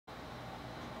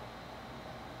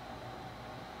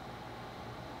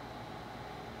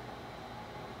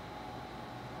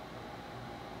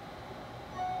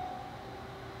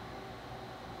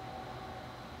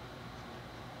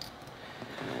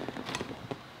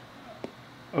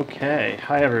Okay,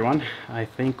 hi everyone. I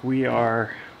think we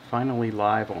are finally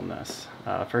live on this.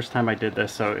 First time I did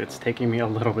this, so it's taking me a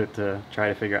little bit to try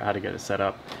to figure out how to get it set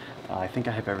up. I think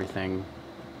I have everything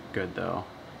good though,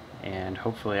 and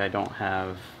hopefully I don't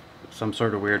have some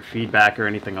sort of weird feedback or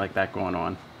anything like that going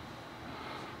on.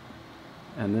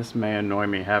 And this may annoy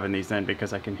me having these in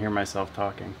because I can hear myself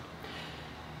talking.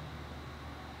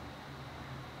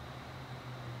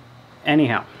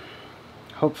 Anyhow,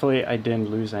 hopefully I didn't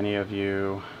lose any of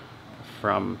you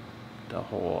from the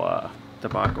whole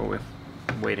debacle with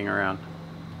waiting around.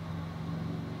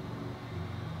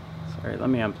 Sorry, let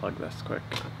me unplug this quick.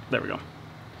 There we go.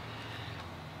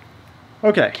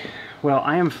 Okay, well,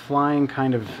 I am flying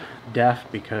kind of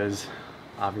deaf because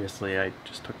obviously I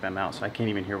just took them out, so I can't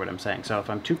even hear what I'm saying. So if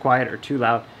I'm too quiet or too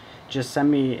loud, just send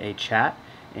me a chat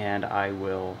and I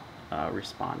will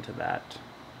respond to that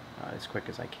as quick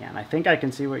as I can. I think I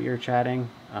can see what you're chatting.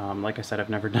 Like I said, I've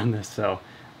never done this, so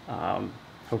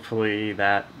hopefully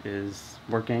that is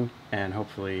working, and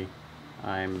hopefully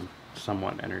I'm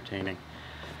somewhat entertaining.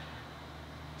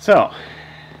 So,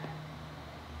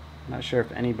 I'm not sure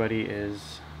if anybody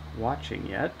is watching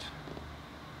yet.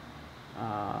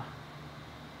 I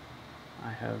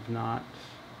have not.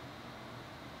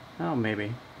 Oh, maybe.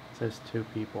 It says 2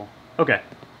 people. Okay.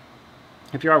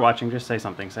 If you are watching, just say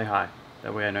something. Say hi.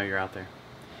 That way I know you're out there.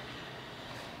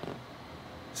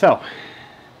 So,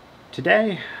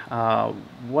 today,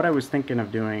 what I was thinking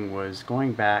of doing was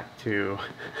going back to...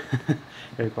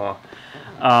 Hey, Paul.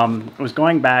 Was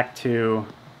going back to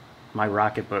my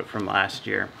rocket boat from last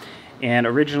year. And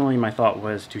originally my thought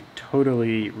was to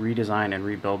totally redesign and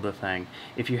rebuild the thing.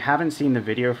 If you haven't seen the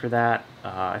video for that,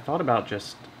 I thought about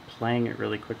just playing it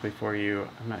really quickly for you.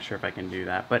 I'm not sure if I can do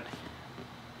that, but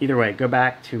either way, go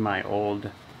back to my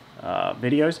old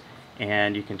videos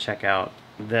and you can check out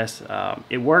this.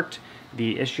 It worked.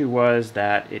 The issue was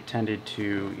that it tended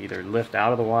to either lift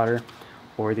out of the water,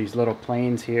 or these little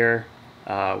planes here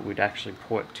would actually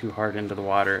pull it too hard into the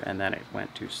water and then it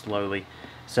went too slowly.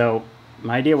 So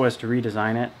my idea was to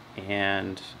redesign it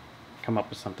and come up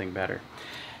with something better.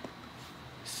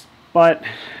 But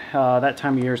that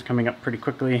time of year is coming up pretty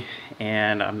quickly,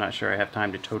 and I'm not sure I have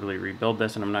time to totally rebuild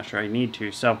this, and I'm not sure I need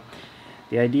to. So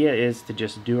the idea is to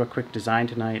just do a quick design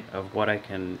tonight of what I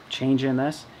can change in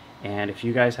this, and if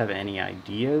you guys have any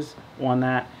ideas on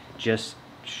that, just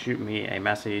shoot me a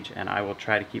message and I will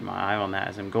try to keep my eye on that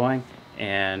as I'm going,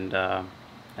 and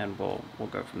we'll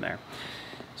go from there.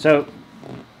 So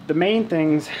the main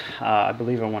things I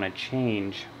believe I want to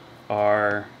change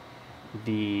are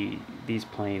these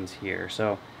planes here.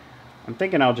 So I'm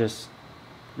thinking I'll just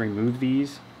remove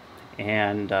these,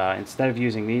 and instead of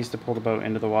using these to pull the boat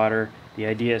into the water, the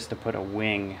idea is to put a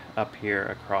wing up here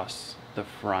across the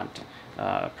front,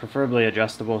 preferably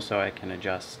adjustable so I can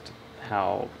adjust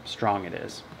how strong it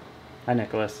is. Hi,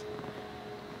 Nicholas.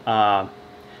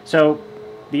 So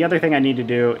the other thing I need to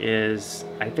do is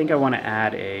I think I want to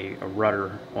add a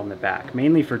rudder on the back,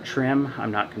 mainly for trim.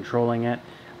 I'm not controlling it.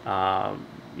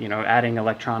 You know, adding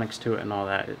electronics to it and all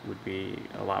that, it would be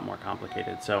a lot more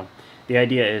complicated. So the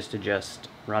idea is to just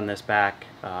run this back,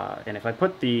 and if I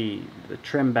put the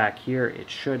trim back here, it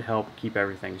should help keep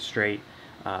everything straight.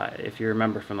 If you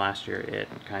remember from last year, it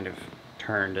kind of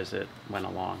turned as it went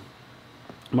along.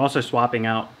 I'm also swapping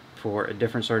out for a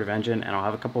different sort of engine, and I'll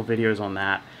have a couple videos on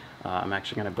that. I'm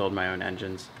actually going to build my own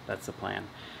engines. That's the plan.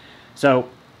 So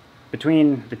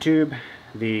between the tube,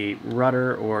 the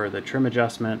rudder or the trim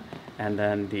adjustment, and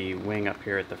then the wing up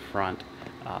here at the front,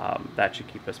 that should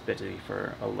keep us busy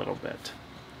for a little bit.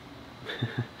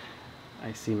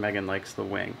 I see Megan likes the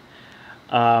wing.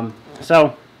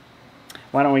 So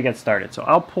why don't we get started? So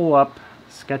I'll pull up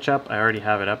SketchUp. I already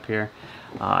have it up here.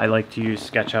 I like to use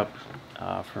SketchUp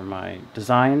for my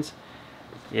designs.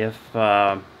 If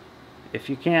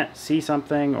you can't see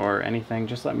something or anything,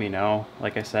 just let me know.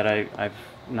 Like I said, I've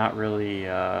not really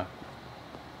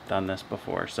done this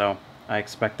before, so I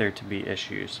expect there to be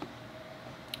issues.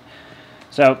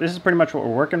 So this is pretty much what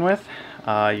we're working with.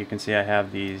 You can see I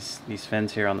have these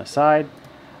fins here on the side.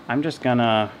 I'm not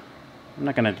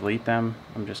gonna delete them.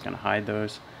 I'm just gonna hide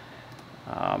those.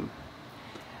 I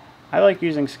like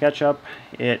using SketchUp.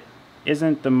 It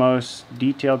isn't the most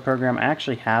detailed program. I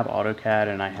actually have AutoCAD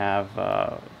and I have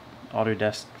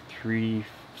Autodesk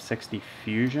 360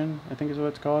 Fusion, I think is what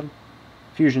it's called.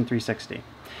 Fusion 360.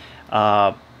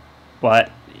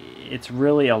 But it's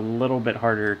really a little bit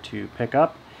harder to pick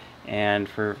up, and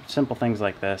for simple things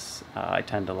like this, I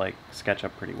tend to like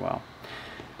SketchUp pretty well.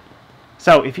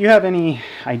 So if you have any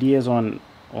ideas on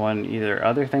either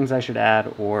other things I should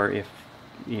add, or if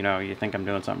you think I'm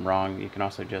doing something wrong, you can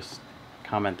also just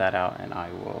comment that out and I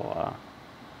will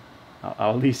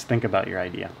I'll at least think about your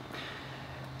idea.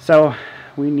 So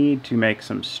we need to make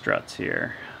some struts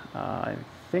here. I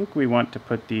think we want to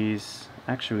put these,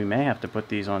 actually we may have to put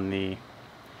these on the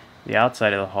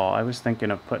outside of the hull. I was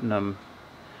thinking of putting them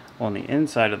on the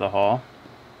inside of the hull,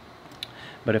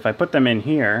 but if I put them in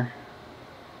here,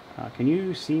 can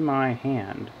you see my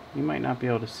hand? You might not be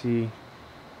able to see.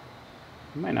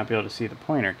 You might not be able to see the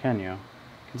pointer, can you?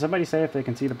 Can somebody say if they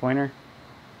can see the pointer?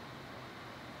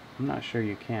 I'm not sure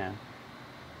you can.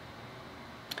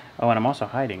 Oh, and I'm also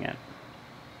hiding it.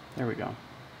 There we go.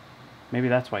 Maybe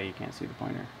that's why you can't see the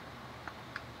pointer.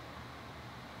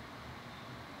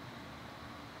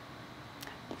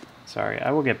 Sorry,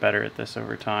 I will get better at this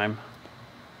over time.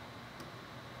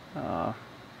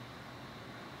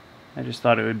 I just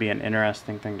thought it would be an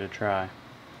interesting thing to try,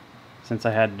 since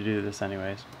I had to do this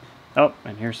anyways. Oh,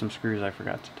 and here's some screws I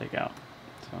forgot to take out.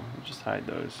 So I'll just hide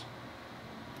those.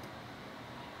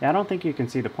 Yeah, I don't think you can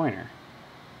see the pointer.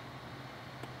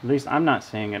 At least I'm not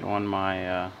seeing it on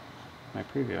my my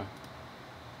preview.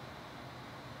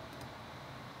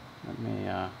 Let me,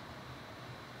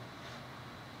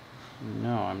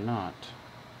 no, I'm not.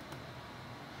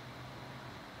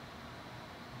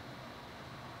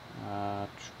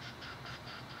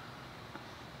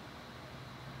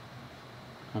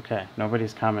 Okay,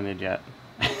 nobody's commented yet.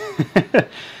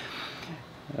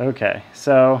 Okay,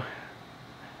 so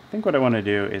I think what I want to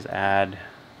do is add,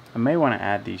 I may want to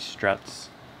add these struts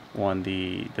on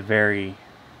the very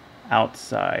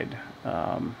outside.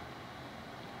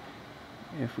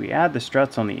 If we add the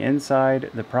struts on the inside,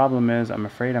 the problem is I'm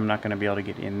afraid I'm not going to be able to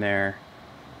get in there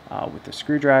with the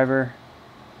screwdriver,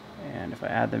 and if I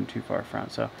add them too far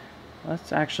front. So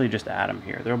let's actually just add them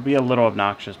here. They'll be a little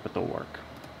obnoxious, but they'll work.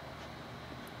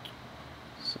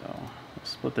 So we'll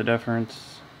split the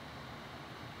difference.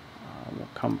 We'll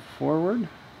come forward.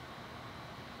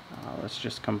 Let's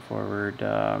just come forward.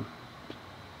 No,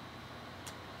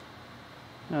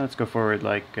 let's go forward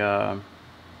like well,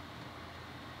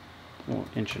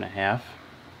 1.5 inches,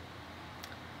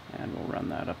 and we'll run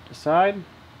that up the side.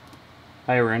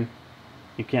 Hi, Aaron.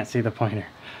 You can't see the pointer.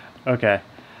 Okay.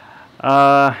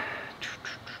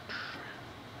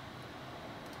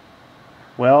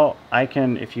 Well, I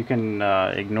can, if you can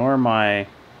ignore my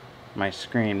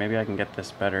screen, maybe I can get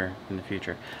this better in the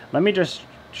future. Let me just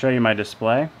show you my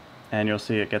display, and you'll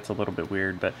see it gets a little bit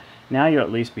weird, but now you'll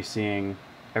at least be seeing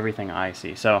everything I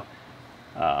see. So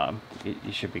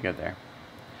you should be good there.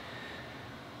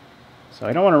 So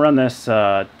I don't want to run this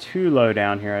too low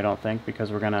down here, I don't think,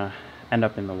 because we're going to end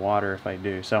up in the water if I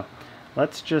do. So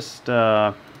let's just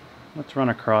let's run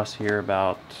across here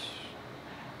about,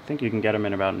 I think you can get them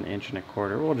in about 1.25 inches.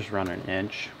 We'll just run 1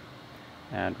 inch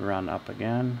and run up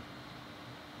again.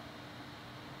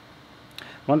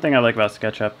 One thing I like about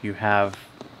SketchUp, you have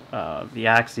the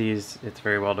axes, it's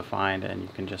very well defined, and you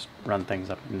can just run things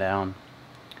up and down.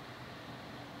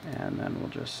 And then we'll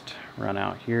just run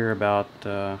out here about,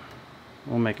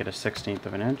 we'll make it 1/16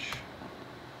 of an inch.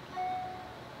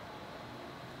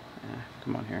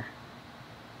 Come on here.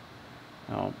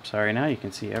 Oh, sorry, now you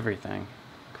can see everything,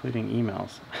 including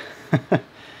emails. I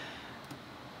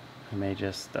may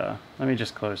just, let me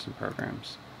just close some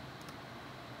programs.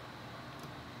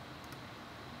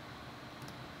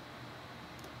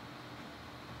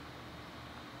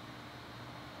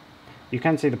 You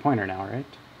can see the pointer now, right?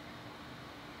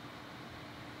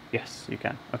 Yes, you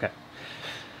can. Okay.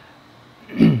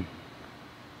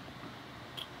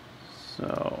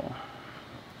 So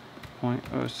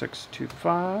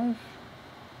 0.0625.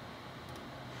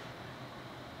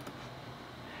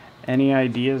 Any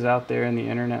ideas out there in the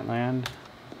internet land?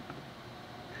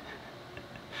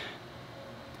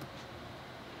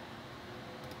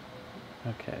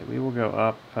 Okay, we will go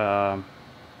up, let's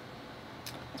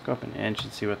go up 1 inch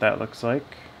and see what that looks like.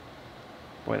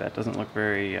 Boy, that doesn't look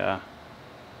very,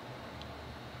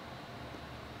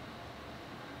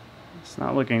 it's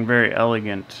not looking very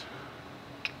elegant.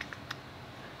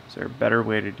 Is there a better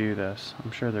way to do this?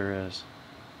 I'm sure there is.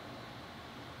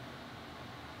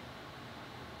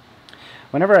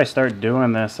 Whenever I start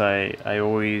doing this, I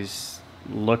always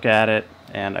look at it,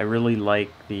 and I really like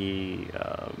the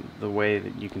way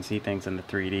that you can see things in the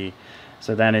 3D.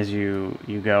 So then as you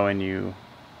go and you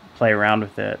play around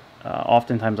with it,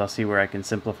 oftentimes I'll see where I can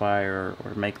simplify or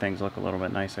make things look a little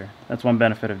bit nicer. That's one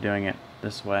benefit of doing it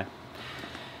this way.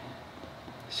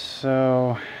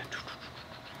 So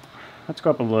let's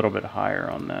go up a little bit higher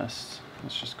on this.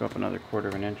 Let's just go up another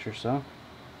 1/4 inch or so.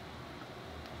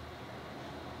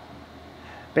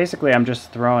 Basically, I'm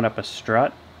just throwing up a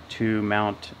strut to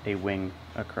mount a wing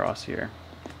across here.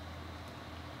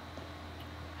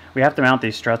 We have to mount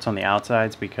these struts on the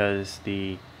outsides because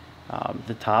the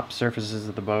The top surfaces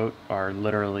of the boat are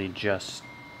literally just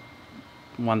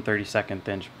 1/32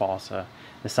 inch balsa.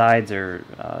 The sides are,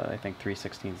 I think,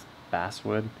 3/16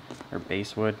 basswood or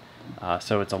basswood,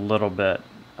 so it's a little bit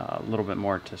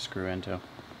more to screw into.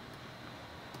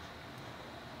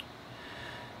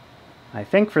 I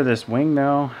think for this wing,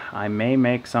 though, I may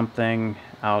make something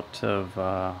out of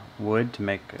wood to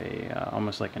make a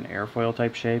almost like an airfoil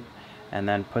type shape, and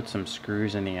then put some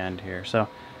screws in the end here. So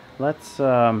let's,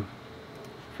 for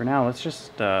now, let's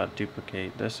just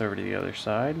duplicate this over to the other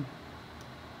side.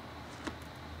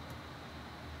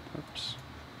 Oops,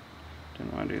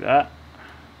 didn't want to do that.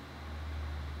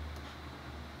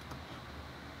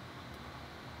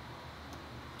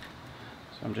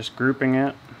 So I'm just grouping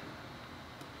it.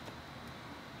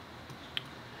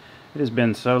 It has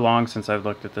been so long since I've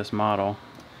looked at this model.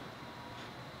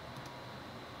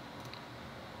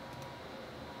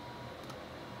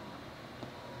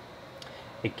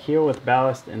 A keel with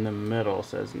ballast in the middle,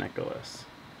 says Nicholas.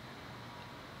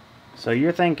 So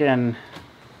you're thinking,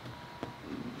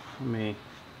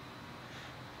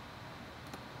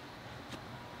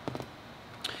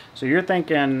 so you're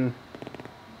thinking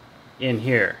in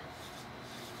here,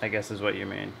 I guess is what you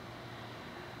mean.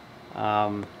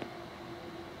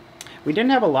 We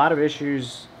didn't have a lot of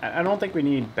issues. I don't think we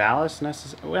need ballast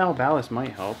necessarily. Well, ballast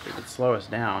might help. It would slow us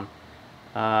down.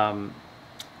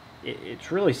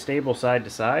 It's really stable side to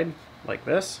side, like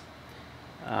this.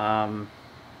 I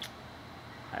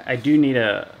do need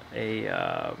a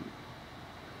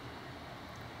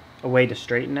way to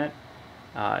straighten it.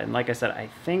 And like I said, I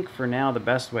think for now the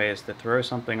best way is to throw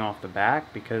something off the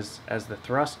back, because as the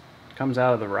thrust comes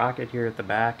out of the rocket here at the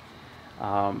back,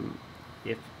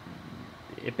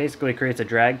 it basically creates a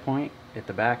drag point at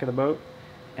the back of the boat,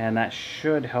 and that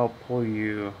should help pull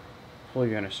you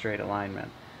in a straight alignment.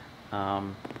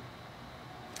 I'm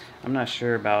not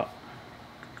sure about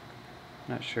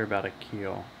a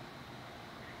keel.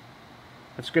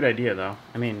 That's a good idea, though.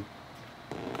 I mean,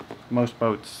 most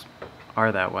boats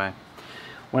are that way.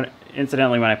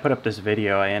 Incidentally, when I put up this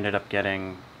video, I ended up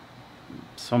getting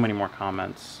so many more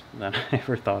comments than I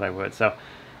ever thought I would. So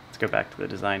let's go back to the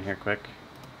design here quick.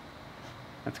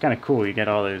 That's kind of cool. You get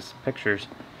all those pictures.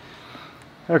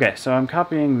 Okay, so I'm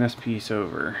copying this piece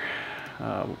over.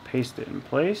 We'll paste it in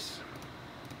place,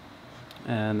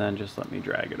 and then just let me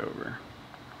drag it over.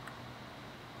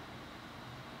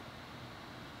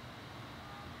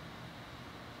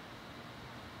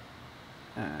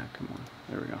 Come on,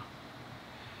 there we go.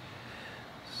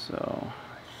 So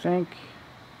I think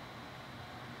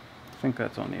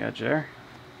that's on the edge there.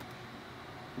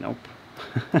 Nope.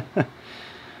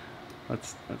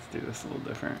 Let's do this a little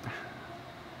different.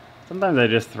 Sometimes I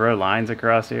just throw lines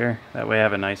across here. That way I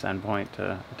have a nice endpoint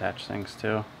to attach things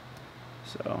to.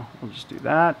 So we'll just do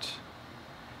that.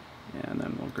 And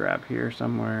then we'll grab here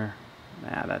somewhere.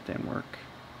 Nah, that didn't work.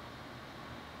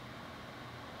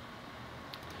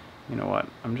 You know what?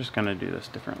 I'm just going to do this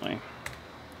differently.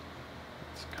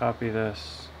 Let's copy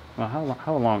this. Well,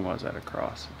 how long was that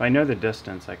across? If I know the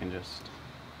distance, I can just...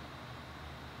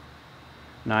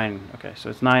 9. Okay, so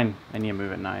it's 9. I need to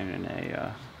move it 9 and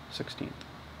a 16th.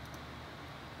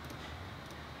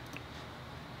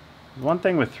 One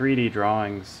thing with 3D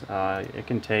drawings, it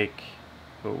can take...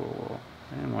 Oh,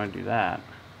 I didn't want to do that.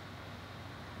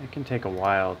 It can take a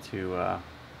while to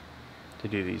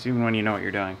do these, even when you know what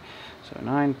you're doing. So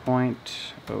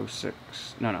 9.06,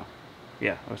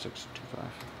 yeah, 0625.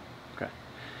 Okay.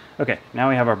 Okay, now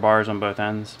we have our bars on both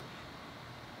ends.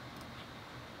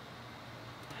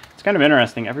 It's kind of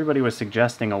interesting. Everybody was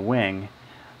suggesting a wing.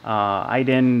 I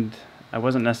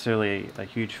wasn't necessarily a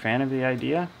huge fan of the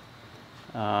idea,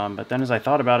 but then as I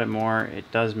thought about it more,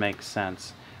 it does make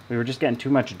sense. We were just getting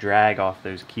too much drag off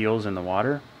those keels in the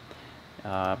water,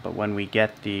 but when we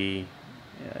get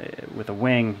with a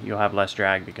wing, you'll have less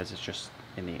drag because it's just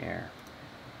in the air.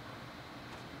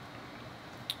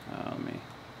 Let me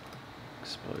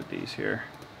explode these here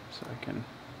so I can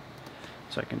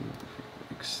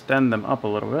extend them up a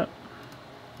little bit.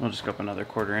 We'll just go up another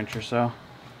 1/4 inch or so.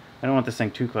 I don't want this thing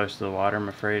too close to the water. I'm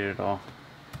afraid it'll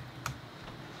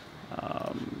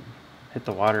hit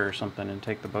the water or something and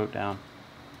take the boat down.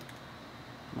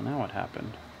 Well, now what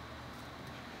happened?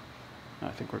 I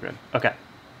think we're good. Okay.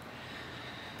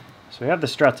 So we have the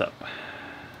struts up.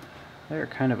 They're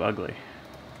kind of ugly.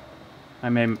 I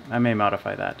may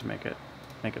modify that to make it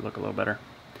look a little better.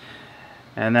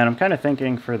 And then I'm kind of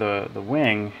thinking for the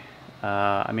wing.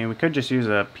 I mean, we could just use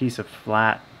a piece of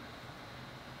flat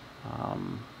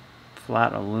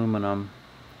aluminum.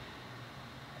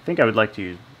 I think I would like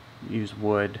to use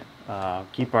wood.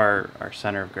 Keep our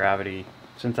center of gravity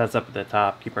since that's up at the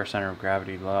top, keep our center of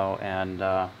gravity low, and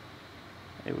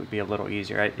it would be a little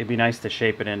easier. It'd be nice to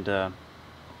shape it into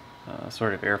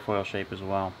sort of airfoil shape as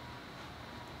well.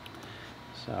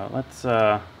 So let's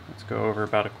go over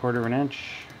about 1/4 of an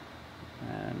inch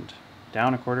and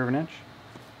down 1/4 of an inch,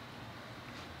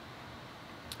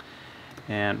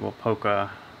 and we'll poke a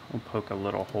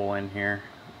little hole in here.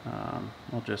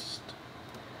 We'll just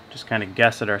kind of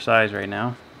guess at our size right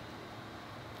now.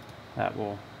 That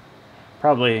will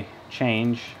probably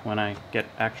change when I get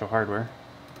actual hardware.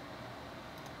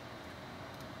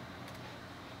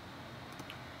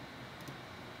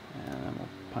 And then we'll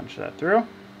punch that through.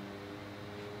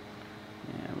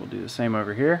 And we'll do the same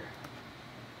over here.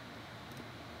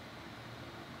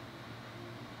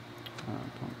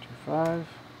 0.25,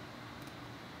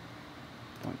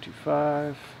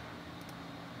 0.25,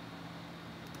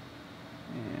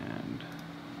 and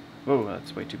whoa,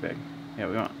 that's way too big. Yeah,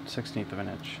 we want 1/16 of an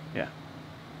inch. Yeah,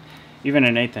 even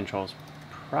an 1/8 inch hole is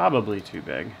probably too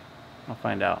big. I'll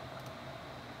find out.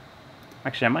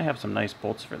 Actually, I might have some nice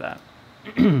bolts for that.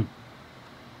 I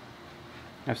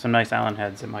have some nice Allen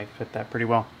heads that might fit that pretty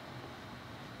well.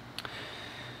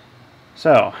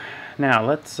 So now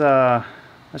let's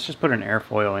just put an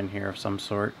airfoil in here of some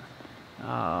sort.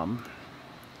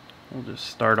 We'll just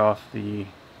start off the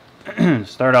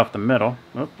middle.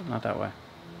 Oh, not that way.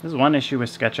 This is one issue with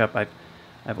SketchUp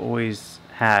I've always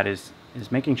had is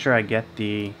making sure I get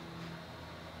the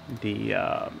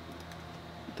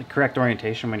correct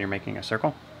orientation when you're making a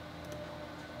circle.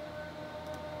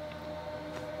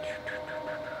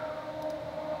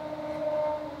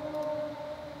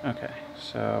 Okay,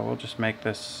 so we'll just make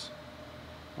this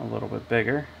a little bit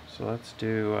bigger. So let's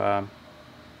do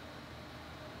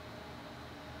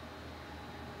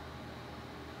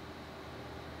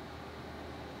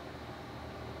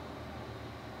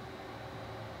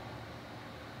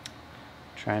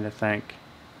trying to think.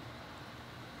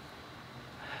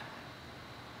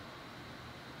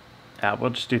 Yeah,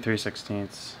 we'll just do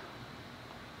 3/16.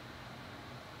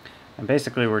 And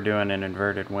basically we're doing an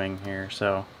inverted wing here,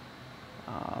 so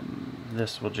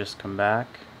this will just come back.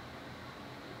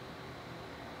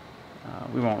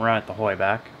 We won't run it the whole way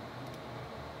back.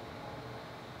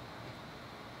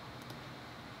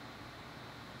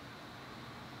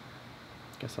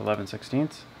 Guess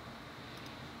 11/16.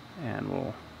 And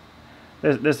we'll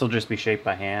this will just be shaped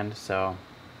by hand, so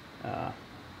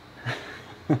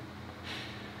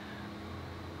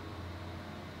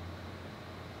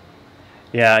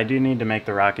yeah, I do need to make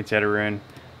the rockets yet, Arun.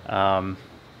 I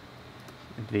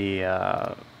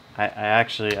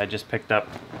just picked up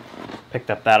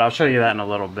that. I'll show you that in a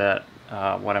little bit,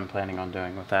 what I'm planning on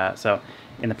doing with that. So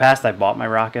in the past I bought my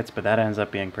rockets, but that ends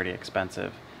up being pretty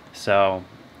expensive. So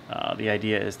the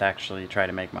idea is to actually try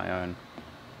to make my own.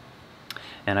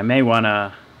 And I may want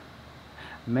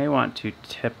to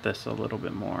tip this a little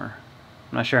bit more.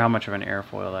 I'm not sure how much of an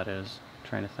airfoil that is. I'm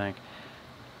trying to think.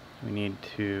 We need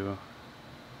to.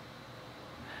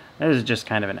 This is just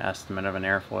kind of an estimate of an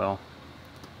airfoil.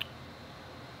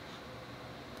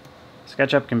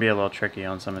 SketchUp can be a little tricky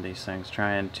on some of these things,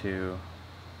 trying to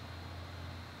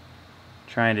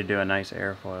do a nice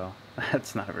airfoil.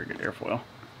 That's not a very good airfoil.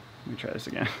 Let me try this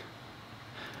again.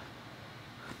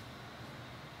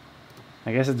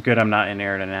 I guess it's good I'm not in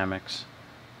aerodynamics.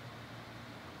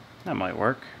 That might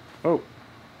work. Oh,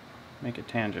 make it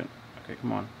tangent. Okay,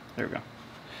 come on. There we go.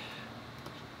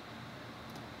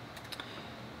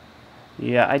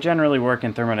 Yeah, I generally work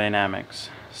in thermodynamics,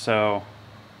 so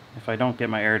if I don't get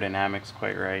my aerodynamics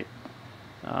quite right,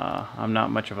 I'm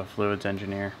not much of a fluids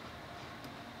engineer.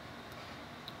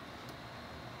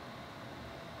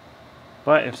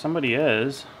 But if somebody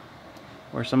is,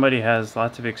 or somebody has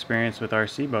lots of experience with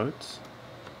RC boats,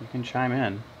 you can chime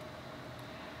in.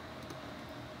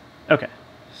 Okay,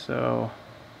 so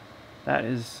that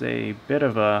is a bit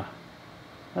of a,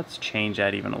 let's change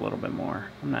that even a little bit more.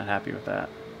 I'm not happy with that.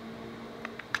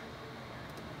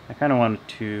 I kind of want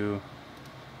to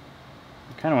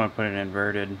put it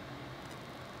inverted.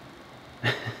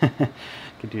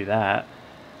 Could do that.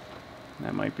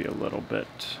 That might be a little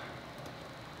bit.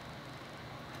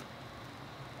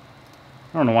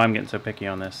 I don't know why I'm getting so picky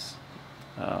on this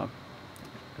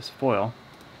this foil.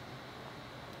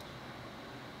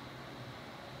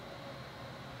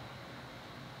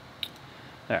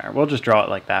 There, we'll just draw it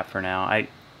like that for now. I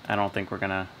don't think we're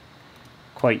gonna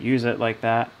quite use it like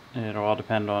that. It'll all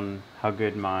depend on how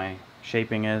good my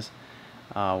shaping is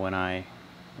when I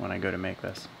go to make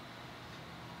this.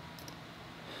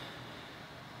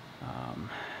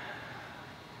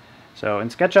 So in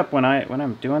SketchUp, when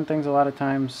I'm doing things, a lot of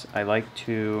times I like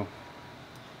to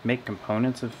make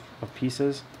components of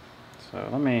pieces. So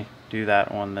let me do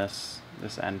that on this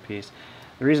end piece.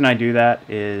 The reason I do that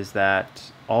is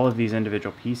that all of these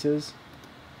individual pieces,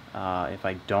 if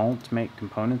I don't make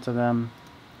components of them,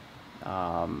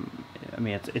 I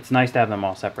mean, it's nice to have them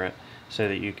all separate so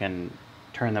that you can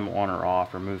turn them on or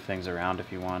off or move things around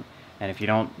if you want. And if you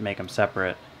don't make them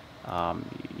separate,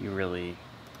 you really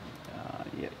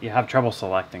you have trouble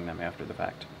selecting them after the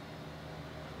fact.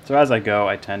 So as I go,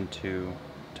 I tend to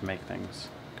make things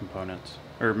components,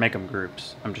 or make them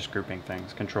groups. I'm just grouping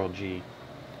things, Control G.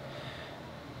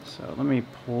 So let me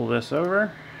pull this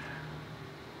over.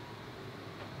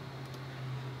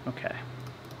 Okay.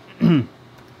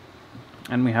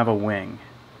 And we have a wing.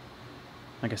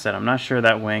 Like I said, I'm not sure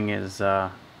that wing is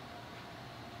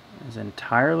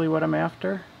entirely what I'm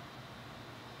after.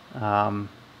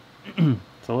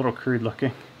 It's a little crude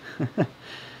looking.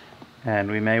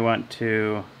 And we may want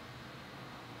to,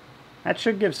 that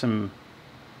should give some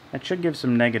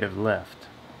negative lift.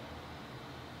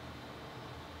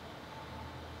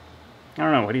 I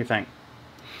don't know, what do you think?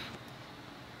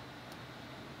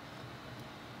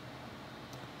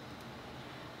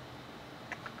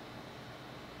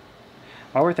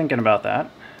 While we're thinking about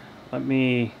that,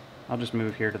 I'll just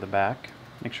move here to the back,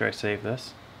 make sure I save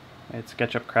this. I had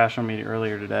SketchUp crash on me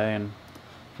earlier today, and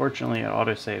fortunately it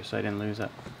auto-saved, so I didn't lose it.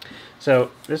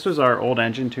 So this was our old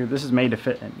engine tube. This is made to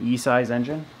fit an E-size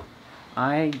engine.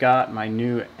 I got my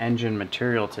new engine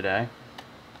material today.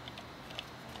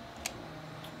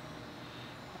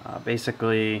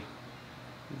 Basically,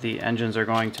 the engines are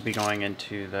going to be going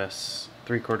into this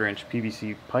 3/4 inch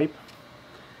PVC pipe,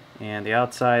 and the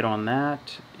outside on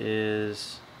that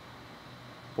is,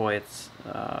 boy, it's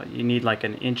you need like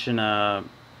an inch and a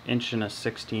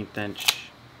 1/16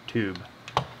 inch tube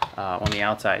on the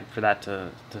outside for that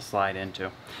to slide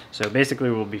into. So basically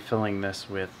we'll be filling this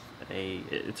with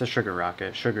it's a sugar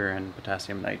rocket, sugar and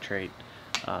potassium nitrate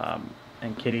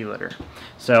and kitty litter.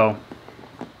 So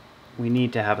we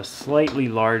need to have a slightly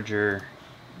larger,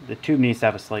 the tube needs to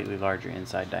have a slightly larger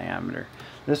inside diameter.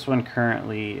 This one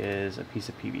currently is a piece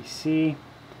of PVC.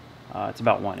 It's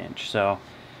about 1 inch. So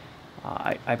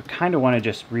I kind of want to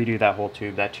just redo that whole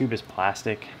tube. That tube is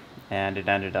plastic, and it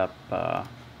ended up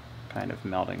kind of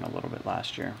melting a little bit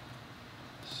last year.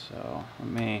 So let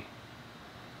me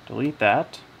delete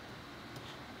that.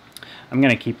 I'm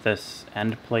going to keep this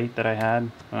end plate that I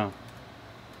had. Well,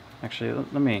 actually,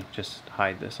 let me just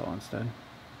hide this all instead.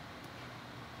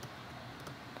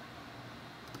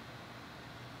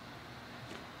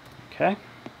 Okay.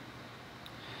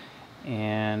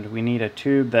 And we need a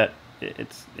tube that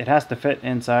it has to fit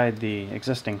inside the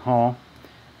existing hull.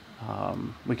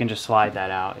 We can just slide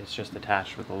that out. It's just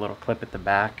attached with a little clip at the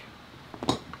back.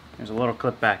 There's a little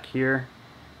clip back here,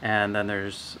 and then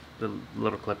there's the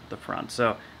little clip at the front.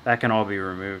 So that can all be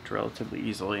removed relatively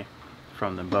easily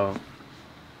from the boat.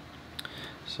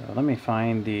 So let me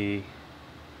find the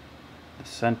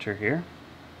center here.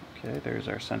 Okay, there's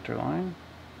our center line.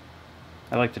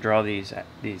 I like to draw these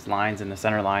lines in the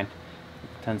center line.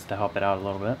 It tends to help it out a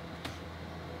little bit.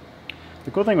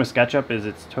 The cool thing with SketchUp is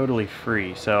it's totally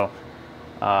free. So,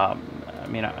 I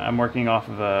mean, I'm working off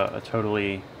of a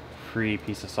totally free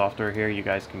piece of software here. You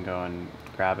guys can go and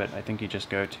grab it. I think you just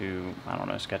go to, I don't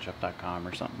know, sketchup.com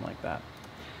or something like that.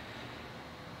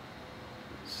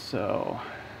 So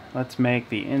let's make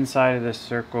the inside of this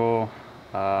circle,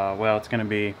 well, it's going to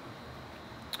be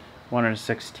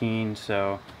 1/16,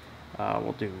 so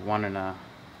we'll do 1 and a,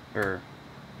 or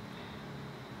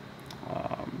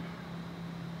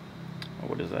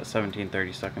what is that,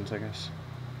 17/32, I guess.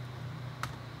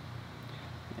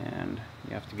 And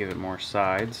you have to give it more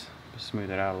sides to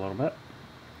smooth it out a little bit.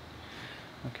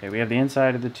 Okay, we have the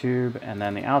inside of the tube, and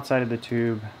then the outside of the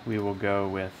tube we will go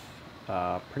with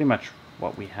pretty much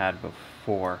what we had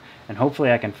before, and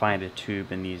hopefully I can find a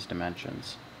tube in these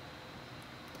dimensions.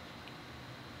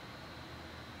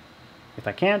 If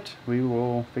I can't, we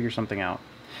will figure something out.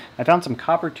 I found some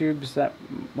copper tubes that,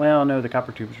 well, no, the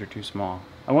copper tubes are too small.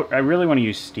 I really want to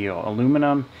use steel.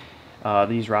 Aluminum,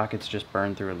 these rockets just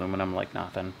burn through aluminum like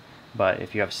nothing, but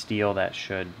if you have steel, that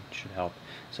should help.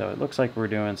 So it looks like we're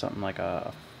doing something like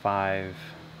a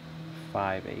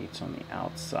 5/8 on the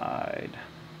outside.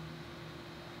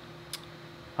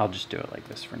 I'll just do it like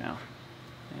this for now,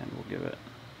 and we'll give it,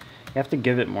 you have to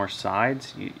give it more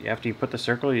sides. After you put the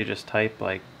circle, you just type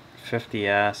like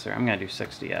 50s, or I'm going to do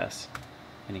 60s,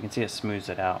 and you can see it smooths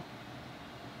it out.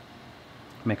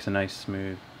 Makes a nice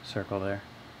smooth circle there.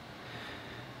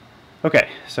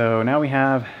 Okay, so now we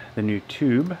have the new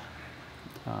tube.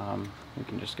 We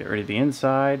can just get rid of the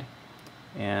inside,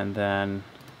 and then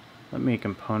let me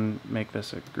make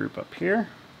this a group up here.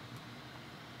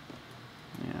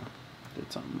 Yeah.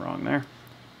 did something wrong there.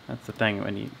 That's the thing,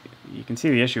 when you can see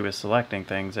the issue with selecting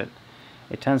things. It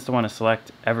tends to want to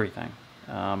select everything,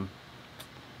 and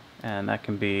that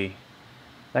can be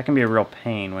a real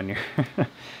pain when you're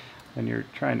when you're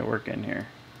trying to work in here.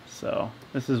 So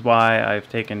this is why I've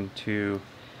taken to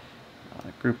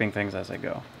grouping things as I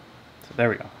go. So there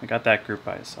we go. I got that group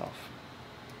by itself.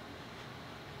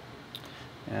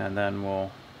 And then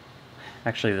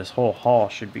actually this whole hall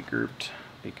should be grouped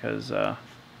because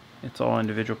it's all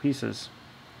individual pieces.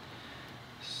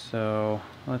 So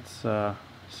let's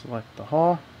select the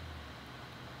hall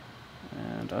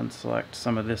and unselect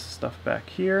some of this stuff back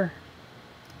here.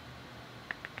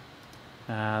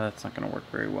 That's not going to work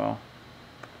very well.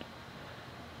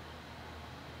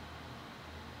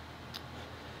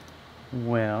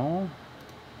 Well,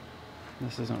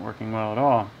 this isn't working well at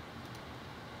all.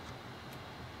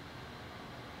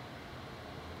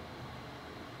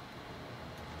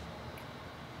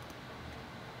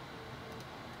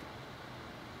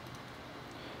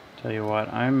 Tell you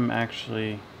what, I'm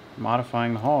actually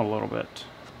modifying the hall a little bit.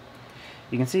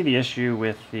 You can see the issue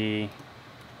with the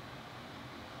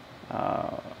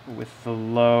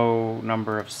low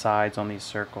number of sides on these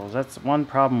circles. That's one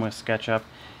problem with SketchUp.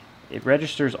 It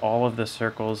registers all of the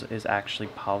circles as actually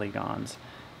polygons,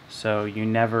 so you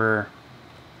never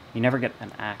get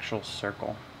an actual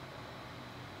circle.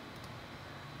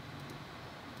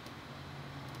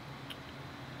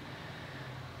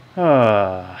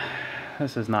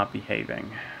 This is not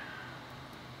behaving.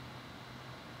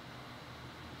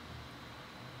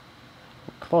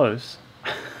 We're close.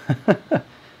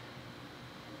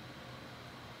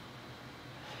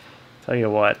 Tell you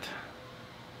what,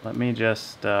 let me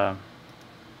just let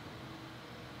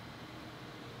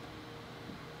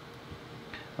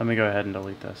me go ahead and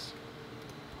delete this.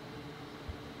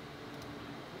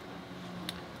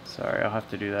 Sorry, I'll have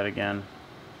to do that again.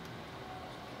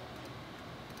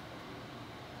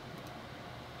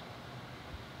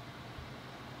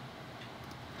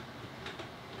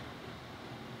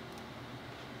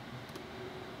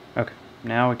 Okay,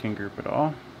 now we can group it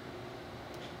all.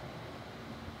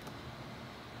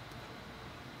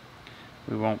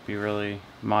 We won't be really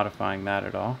modifying that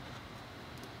at all.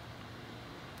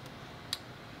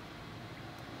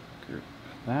 Group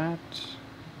that,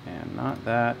 and not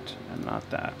that, and not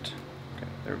that. Okay,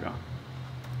 there we go.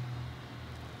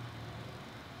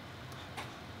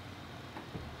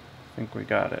 I think we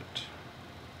got it.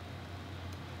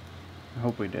 I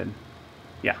hope we did.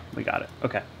 Yeah, we got it.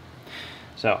 Okay.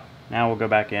 So now we'll go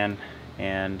back in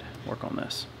and work on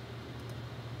this.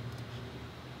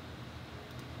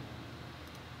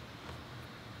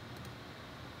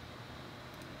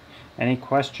 Any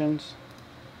questions?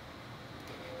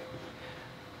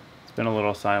 It's been a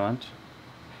little silent.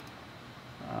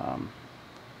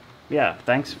 Yeah,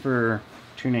 thanks for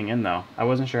tuning in though. I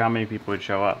wasn't sure how many people would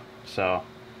show up, so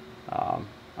I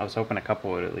was hoping a couple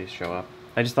would at least show up.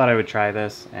 I just thought I would try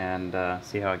this and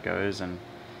see how it goes, and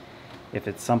if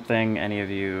it's something any of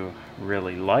you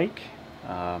really like,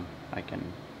 I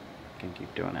can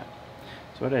keep doing it.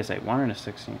 So what did I say? 1 and a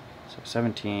 16, so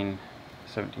 17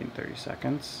 30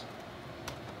 seconds.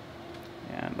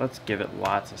 And let's give it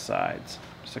lots of sides,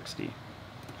 60.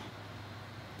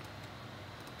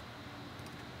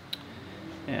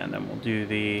 And then we'll do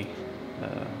the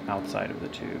outside of the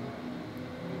tube.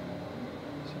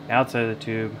 So the outside of the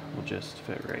tube will just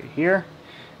fit right here.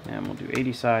 And we'll do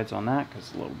 80 sides on that because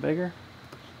it's a little bigger.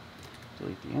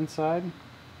 Delete the inside.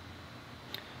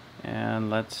 And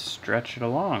let's stretch it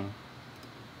along.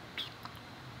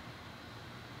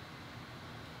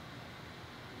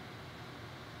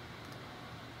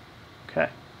 Okay.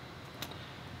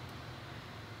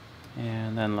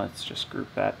 And then let's just group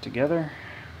that together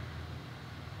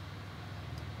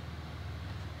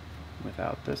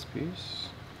without this piece.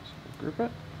 So we'll group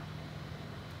it.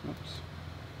 Oops.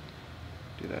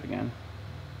 Do that again.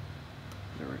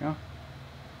 There we go.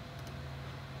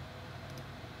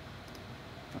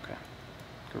 Okay.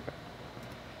 Group it.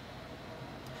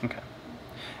 Okay.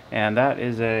 And that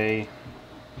is a...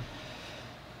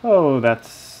 Oh,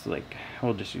 that's like...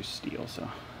 We'll just use steel, so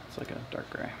it's like a dark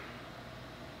gray.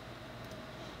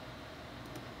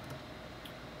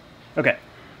 Okay,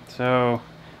 so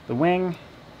the wing,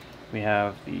 we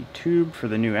have the tube for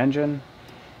the new engine,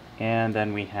 and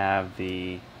then we have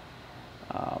the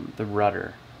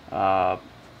rudder. I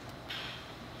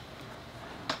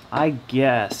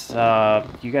guess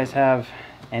you guys have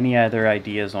any other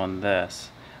ideas on this?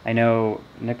 I know,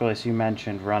 Nicholas, you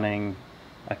mentioned running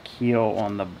a keel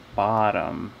on the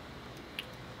bottom.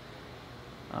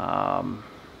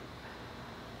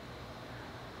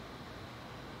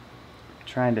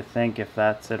 trying to think if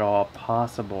that's at all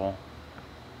possible.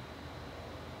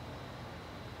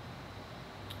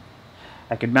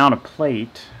 I could mount a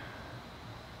plate.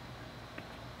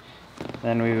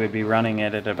 Then we would be running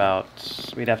it at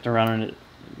about, we'd have to run it,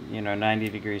 90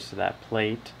 degrees to that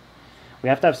plate. We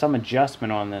have to have some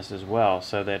adjustment on this as well,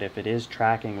 so that if it is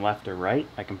tracking left or right,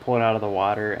 I can pull it out of the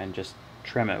water and just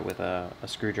trim it with a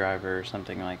screwdriver or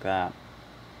something like that.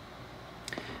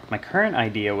 My current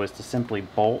idea was to simply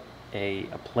bolt a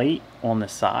plate on the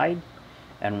side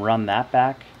and run that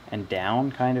back and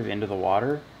down kind of into the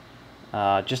water.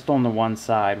 Just on the one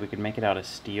side. We could make it out of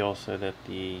steel so that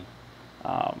the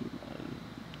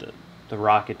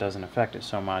rocket doesn't affect it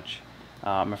so much.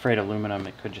 I'm afraid aluminum,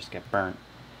 it could just get burnt.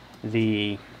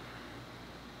 And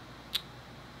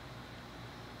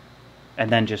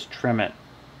then just trim it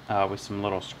with some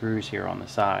little screws here on the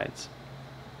sides.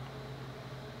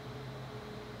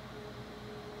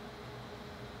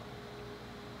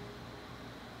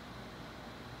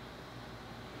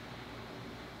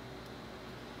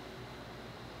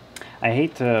 I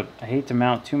hate to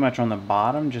mount too much on the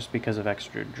bottom just because of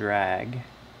extra drag.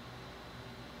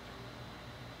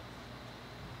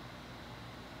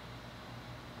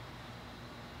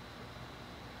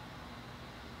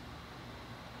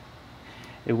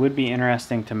 It would be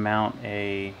interesting to mount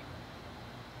a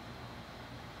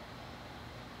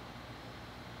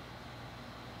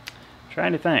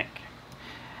trying to think.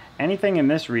 Anything in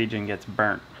this region gets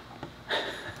burnt.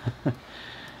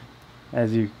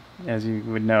 as you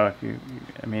would know if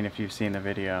you've seen the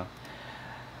video.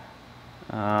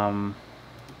 Now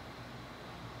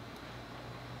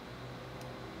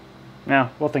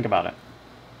we'll think about it.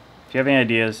 If you have any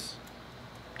ideas,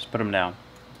 just put them down.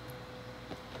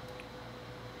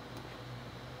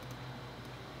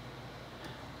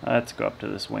 Let's go up to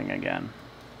this wing again.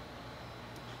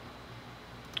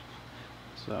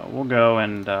 So we'll go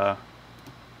and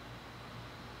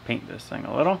paint this thing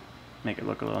a little, make it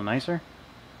look a little nicer.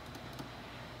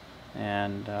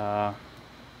 And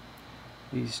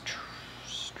these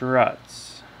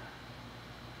struts.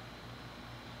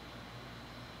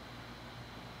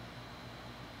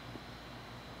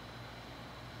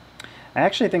 I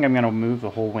actually think I'm going to move the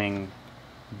whole wing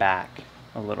back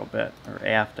a little bit, or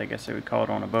aft, I guess they would call it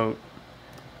on a boat.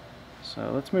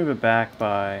 So let's move it back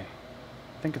by, I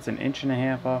think it's 1.5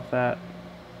 inches off that.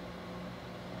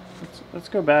 Let's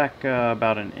go back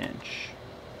about 1 inch.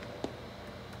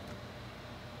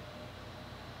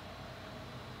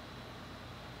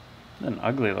 An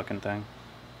ugly looking thing.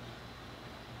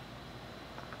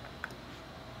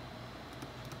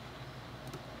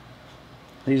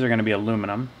 These are going to be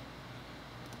aluminum,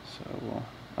 so we'll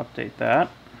update that.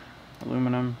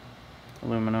 Aluminum,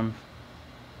 aluminum.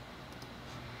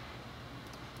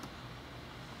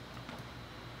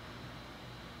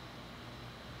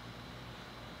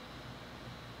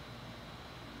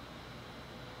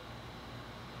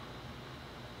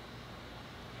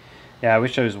 Yeah, I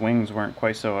wish those wings weren't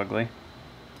quite so ugly.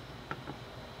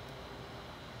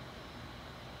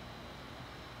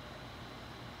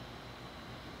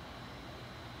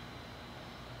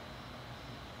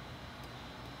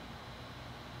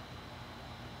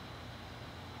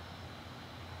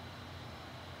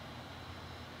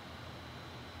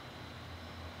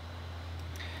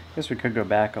 Guess we could go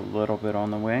back a little bit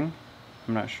on the wing.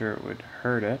 I'm not sure it would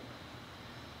hurt it.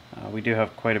 We do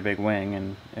have quite a big wing,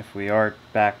 and if we are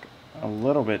back a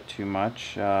little bit too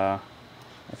much, I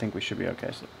think we should be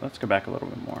okay. So let's go back a little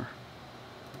bit more.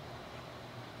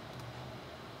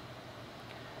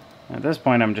 At this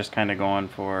point, I'm just kind of going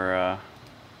for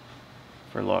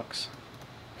looks.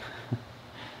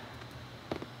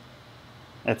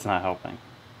 It's not helping.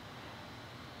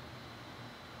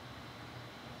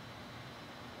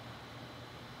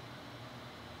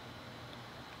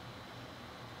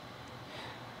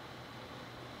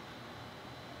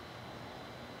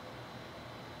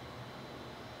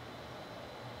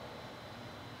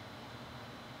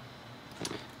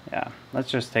 Yeah, let's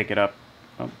just take it up.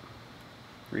 Oh,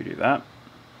 redo that.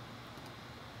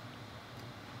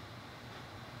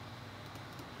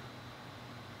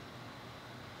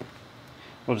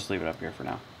 We'll just leave it up here for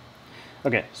now.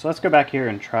 Okay, so let's go back here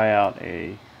and try out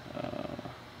a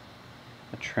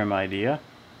trim idea.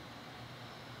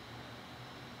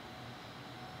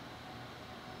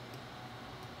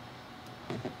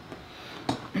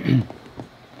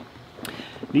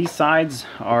 These sides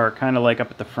are kind of like up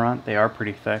at the front. They are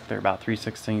pretty thick. They're about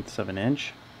 3/16 of an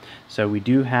inch. So we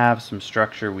do have some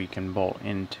structure we can bolt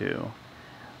into.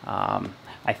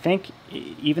 I think,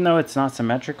 even though it's not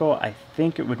symmetrical, I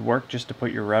think it would work just to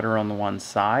put your rudder on the one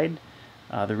side.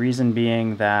 The reason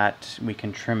being that we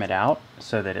can trim it out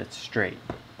so that it's straight.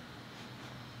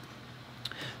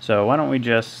 So why don't we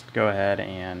just go ahead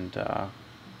and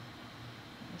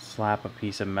slap a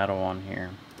piece of metal on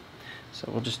here. So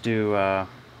we'll just do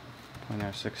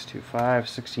 0.0625,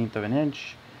 1/16 of an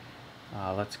inch.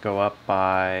 Let's go up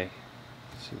by,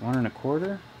 let's see, 1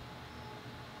 1/4.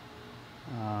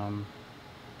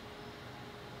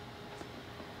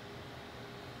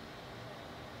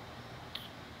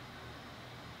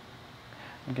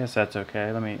 I guess that's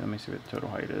okay. Let me see what the total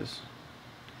height is.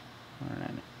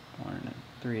 1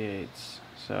 3/8.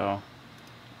 So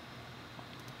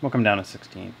we'll come down to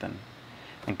 1/16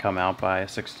 and come out by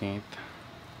 1/16.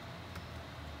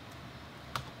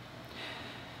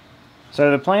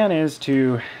 So the plan is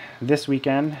to, this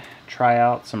weekend, try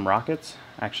out some rockets,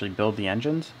 actually build the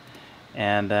engines,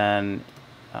 and then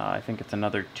I think it's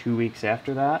another 2 weeks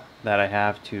after that I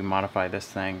have to modify this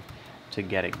thing to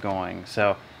get it going.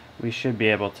 So we should be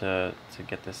able to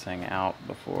get this thing out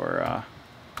before,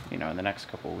 you know, in the next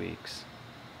couple weeks.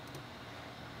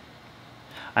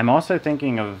 I'm also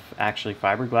thinking of actually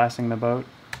fiberglassing the boat,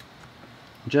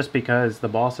 just because the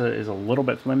balsa is a little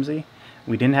bit flimsy.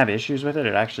 We didn't have issues with it.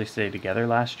 It actually stayed together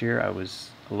last year. I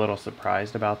was a little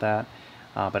surprised about that,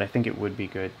 but I think it would be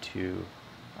good to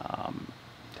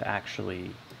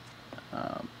actually,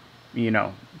 you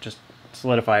know, just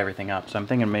solidify everything up. So I'm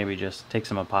thinking maybe just take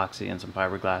some epoxy and some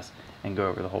fiberglass and go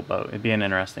over the whole boat. It'd be an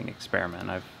interesting experiment.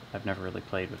 I've never really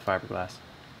played with fiberglass.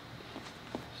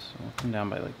 So we'll come down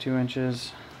by like 2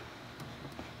 inches.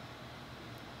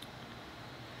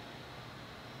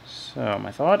 So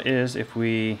my thought is if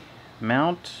we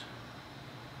mount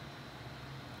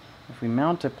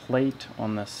a plate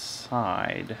on the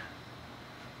side,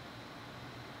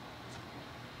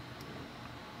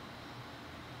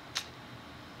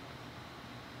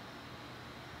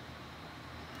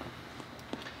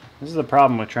 this is the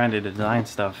problem with trying to design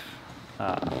stuff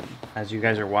as you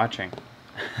guys are watching.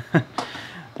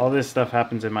 All this stuff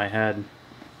happens in my head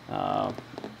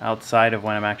outside of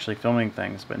when I'm actually filming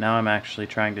things, but now I'm actually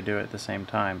trying to do it at the same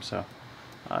time, so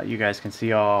you guys can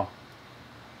see all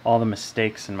the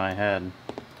mistakes in my head.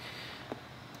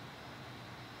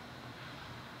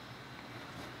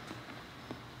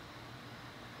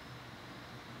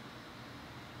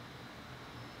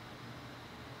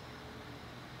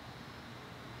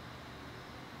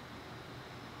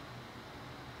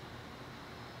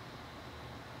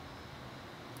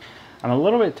 I'm a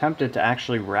little bit tempted to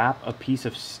actually wrap a piece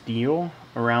of steel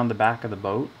around the back of the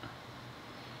boat,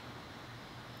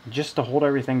 just to hold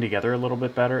everything together a little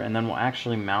bit better, and then we'll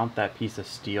actually mount that piece of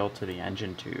steel to the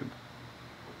engine tube.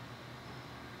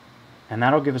 And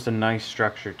that'll give us a nice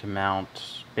structure to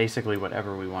mount basically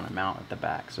whatever we want to mount at the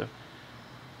back. So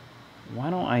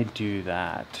why don't I do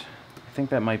that? I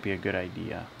think that might be a good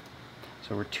idea.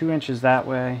 So we're 2 inches that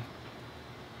way,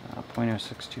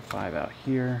 0.0625 out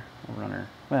here. We'll run our,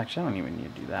 well, actually I don't even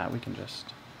need to do that. We can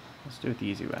just, let's do it the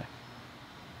easy way.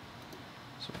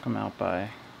 So we'll come out by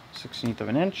 1/16 of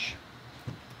an inch.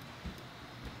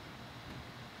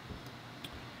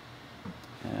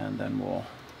 And then we'll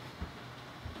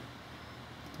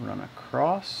run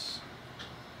across.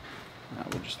 Now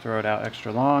we'll just throw it out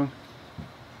extra long.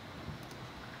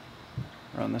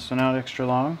 Run this one out extra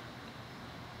long.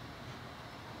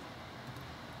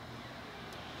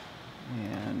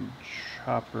 And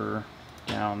chop her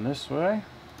down this way.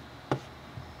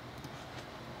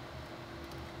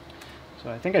 So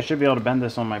I think I should be able to bend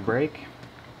this on my brake.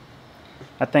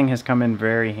 That thing has come in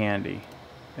very handy.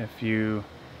 If you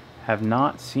have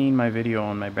not seen my video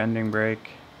on my bending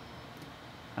brake,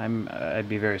 I'd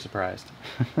be very surprised.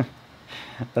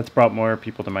 That's brought more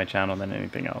people to my channel than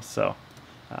anything else, so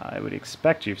I would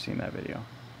expect you've seen that video.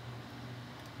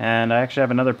 And I actually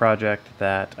have another project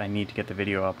that I need to get the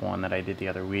video up on that I did the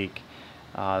other week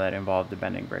that involved the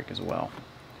bending brake as well.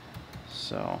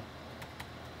 So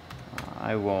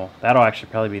that'll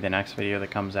actually probably be the next video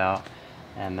that comes out,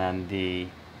 and then the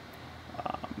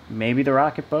maybe the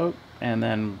rocket boat, and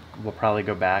then we'll probably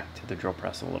go back to the drill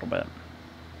press a little bit.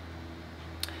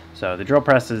 So the drill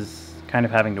press is kind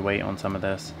of having to wait on some of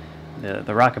this.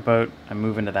 The rocket boat, I'm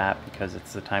moving to that because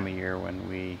it's the time of year when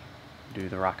we do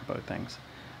the rocket boat things.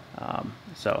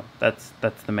 So that's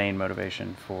the main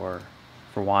motivation for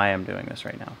why I'm doing this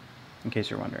right now, in case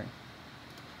you're wondering.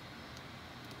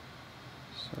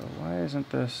 So why isn't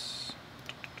this?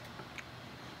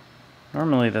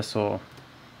 Normally this will,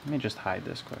 let me just hide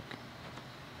this quick.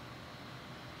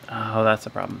 Oh, that's the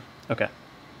problem. Okay.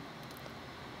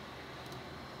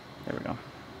 There we go.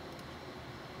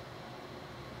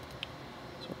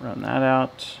 So run that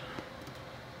out.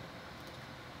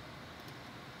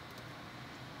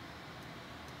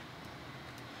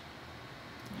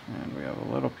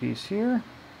 piece here.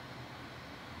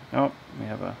 Oh, we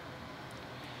have a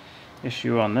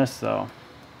issue on this though.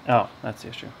 Oh, that's the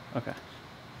issue. Okay.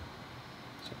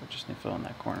 So we just need to fill in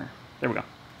that corner. There we go.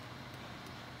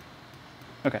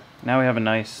 Okay, now we have a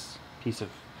nice piece of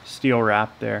steel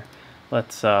wrap there.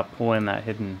 Let's pull in that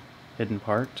hidden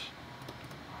part.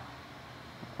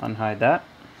 Unhide that.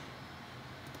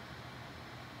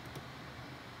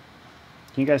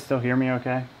 Can you guys still hear me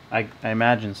okay? I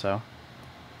imagine so.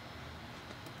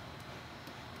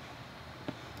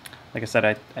 Like I said,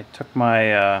 I took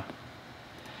my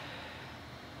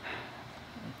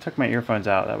earphones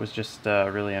out. That was just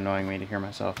really annoying me to hear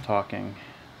myself talking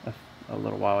a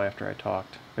little while after I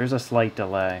talked. There's a slight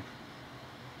delay.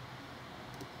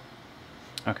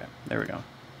 Okay, there we go.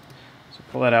 So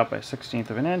pull that out by 1/16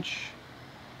 of an inch.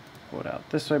 Pull it out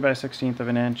this way by 1/16 of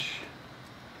an inch.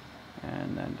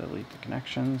 And then delete the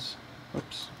connections.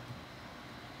 Oops.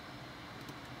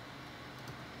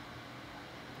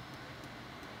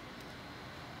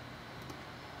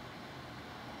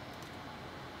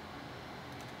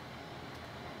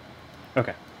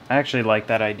 Okay, I actually like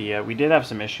that idea. We did have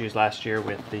some issues last year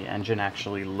with the engine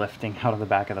actually lifting out of the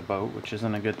back of the boat, which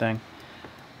isn't a good thing.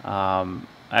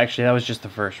 Actually, that was just the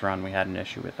first run we had an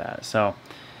issue with that. So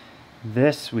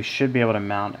this, we should be able to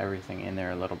mount everything in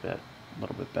there a little bit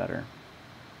better.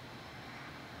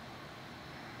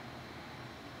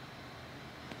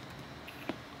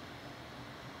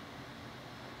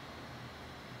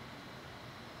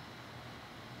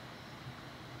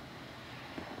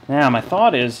 Now, my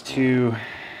thought is to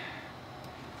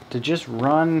just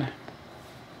run.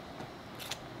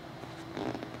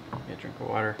 Get a drink of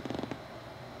water.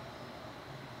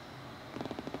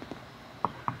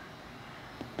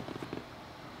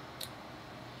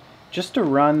 Just to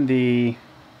run the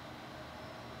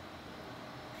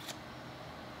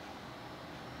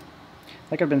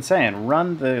like I've been saying,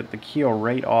 run the keel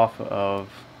right off of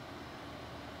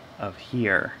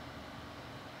here.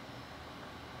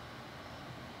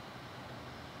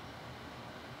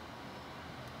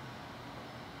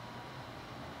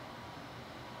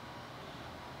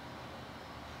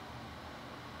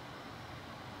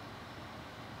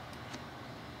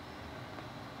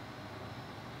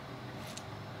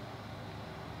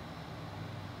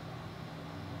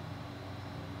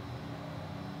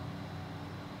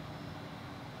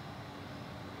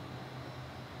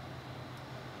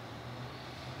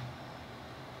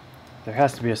 There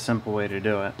has to be a simple way to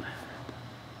do it.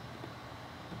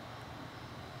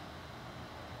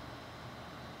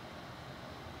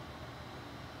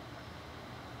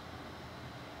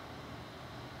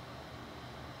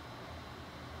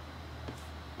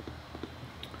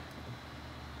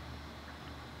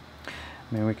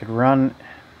 I mean, we could run.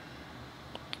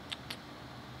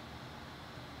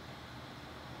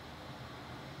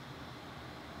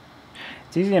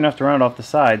 It's easy enough to run it off the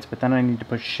sides, but then I need to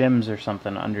put shims or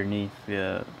something underneath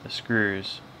the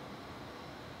screws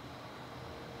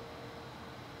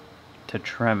to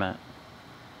trim it.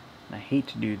 And I hate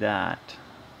to do that.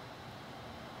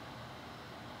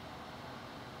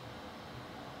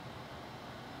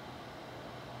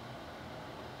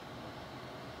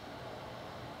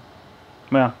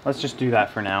 Well, let's just do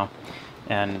that for now,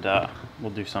 and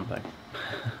we'll do something.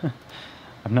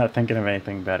 I'm not thinking of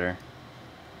anything better.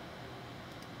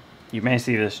 You may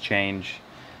see this change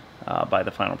by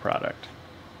the final product,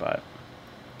 but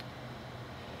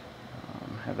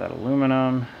have that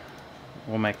aluminum.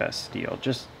 We'll make that steel,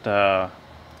 just to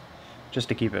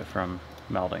keep it from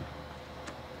melting,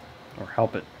 or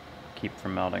help it keep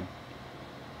from melting.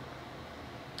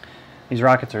 These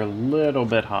rockets are a little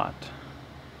bit hot.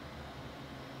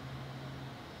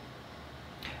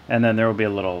 And then there will be a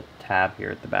little tab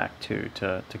here at the back too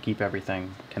to keep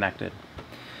everything connected.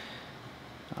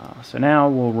 So now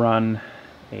we'll run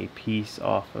a piece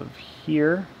off of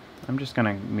here. I'm just going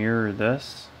to mirror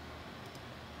this,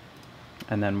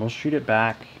 and then we'll shoot it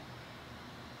back.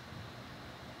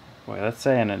 Boy, let's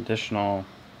say an additional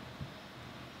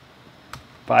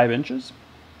 5 inches.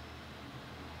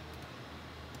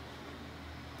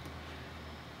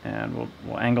 And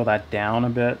we'll angle that down a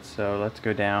bit. So let's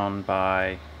go down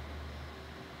by,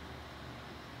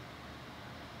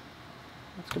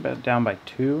 let's go down by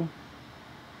 2.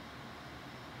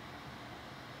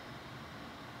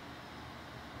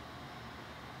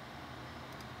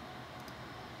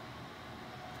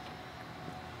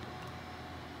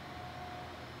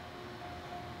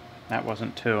 That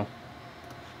wasn't 2.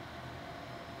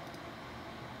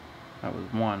 That was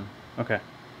 1. Okay.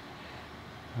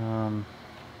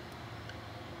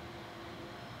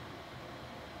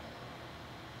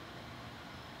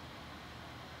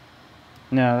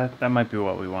 No, that might be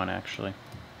what we want actually.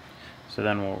 So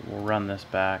then we'll run this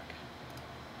back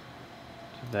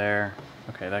to there.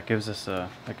 Okay, that gives us a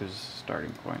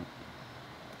starting point.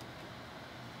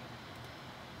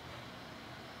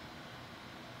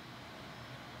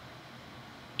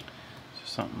 So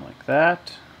something like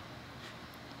that.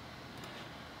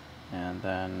 And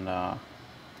then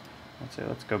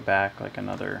let's go back like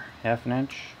another 1/2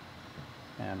 inch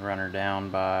and run her down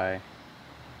by,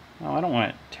 no, I don't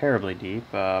want it terribly deep,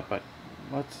 but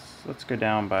let's go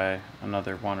down by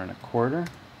another 1 1/4,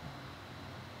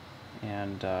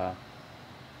 and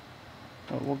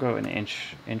we'll go an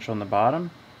inch on the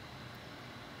bottom,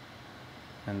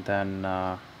 and then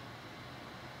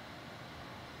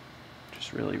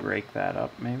just really rake that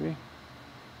up maybe,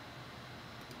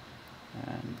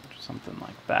 and something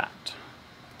like that.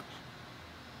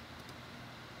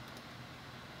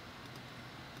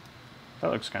 That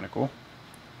looks kind of cool.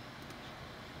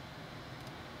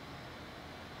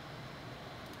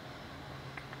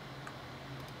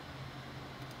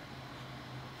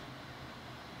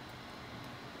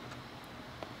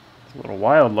 It's a little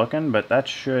wild looking, but that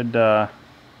should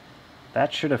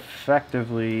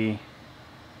effectively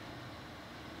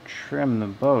trim the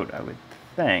boat, I would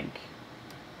think.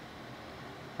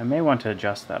 I may want to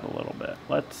adjust that a little bit.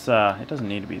 Let's it doesn't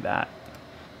need to be that.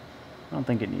 I don't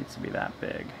think it needs to be that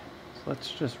big. So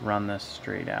let's just run this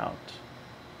straight out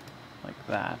like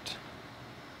that.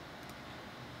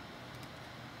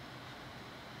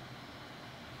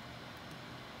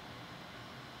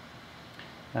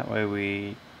 That way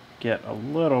we get a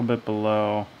little bit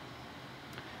below.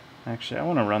 Actually, I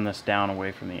want to run this down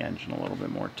away from the engine a little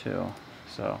bit more too.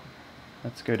 So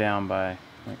let's go down by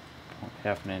like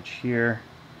 1/2 inch here.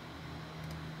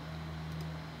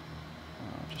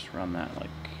 I'll just run that like,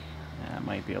 it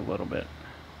might be a little bit.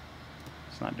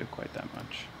 Let's not do quite that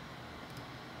much.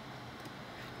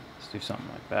 Let's do something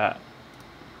like that.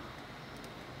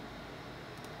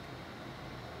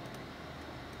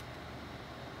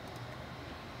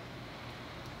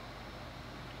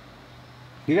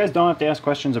 You guys don't have to ask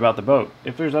questions about the boat.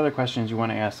 If there's other questions you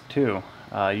want to ask too,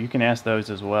 you can ask those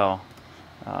as well.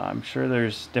 I'm sure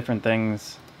there's different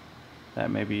things that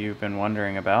maybe you've been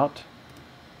wondering about,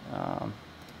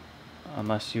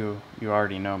 unless you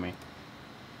already know me.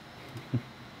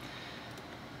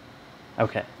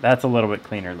 Okay, that's a little bit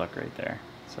cleaner look right there.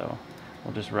 So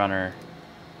we'll just run her.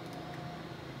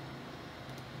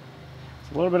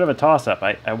 It's a little bit of a toss-up.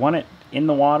 I want it in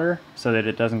the water so that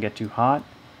it doesn't get too hot,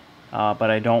 but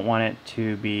I don't want it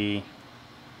to be,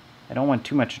 I don't want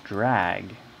too much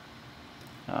drag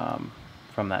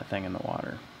from that thing in the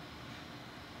water.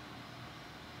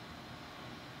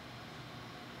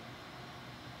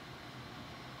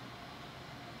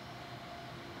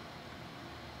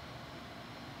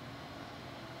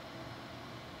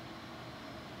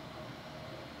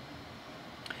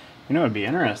 You know what would be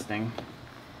interesting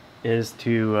is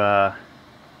to,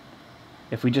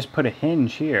 if we just put a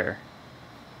hinge here.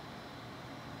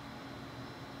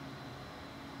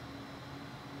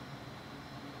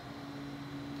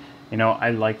 You know,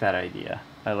 I like that idea.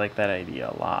 I like that idea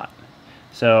a lot.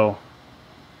 So,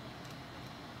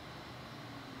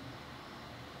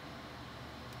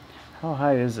 how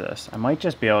high is this? I might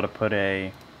just be able to put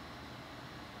a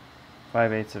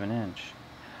 5/8 of an inch.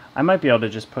 I might be able to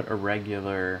just put a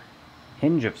regular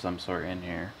hinge of some sort in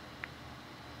here.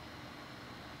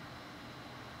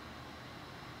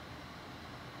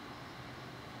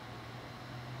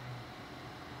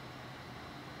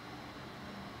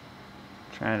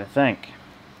 Trying to think.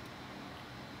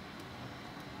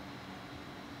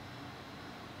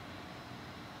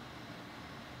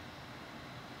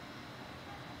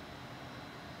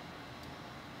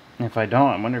 If I don't,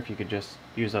 I wonder if you could just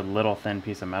use a little thin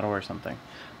piece of metal or something.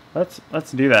 Let's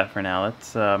do that for now.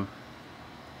 Let's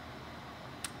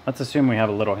assume we have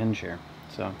a little hinge here.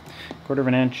 So 1/4 of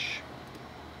an inch,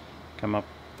 come up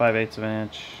 5/8 of an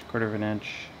inch, 1/4 of an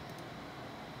inch.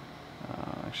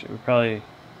 Actually, we probably,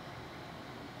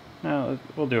 no,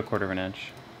 we'll do a 1/4 of an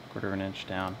inch, 1/4 of an inch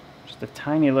down. Just a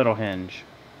tiny little hinge.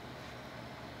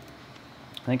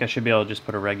 I think I should be able to just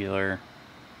put a regular,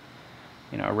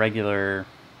 you know, a regular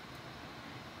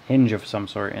hinge of some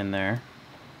sort in there.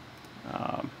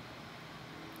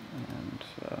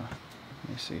 Let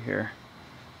me see here.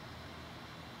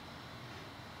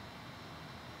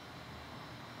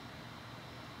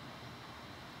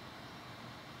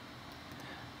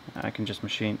 I can just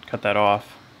cut that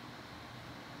off.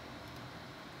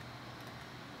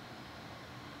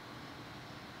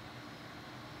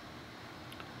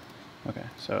 Okay,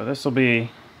 so this will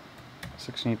be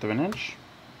 1/16 of an inch.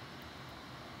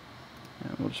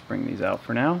 And we'll just bring these out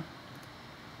for now.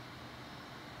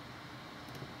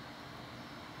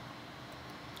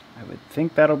 I would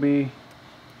think that would be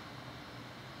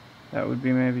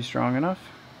maybe strong enough.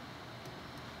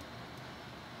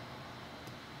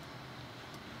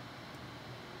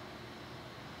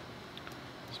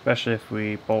 Especially if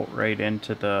we bolt right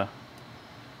into the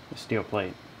steel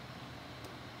plate.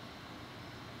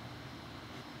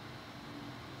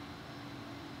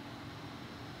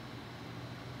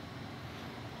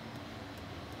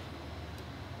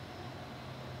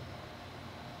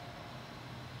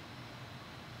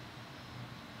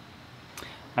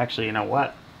 Actually, you know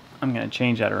what? I'm going to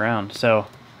change that around. So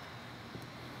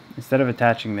instead of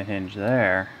attaching the hinge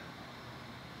there,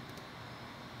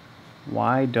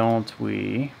 why don't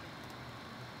we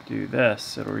do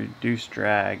this? It'll reduce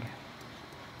drag.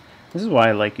 This is why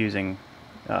I like using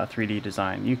 3D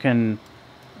design. You can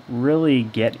really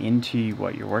get into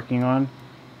what you're working on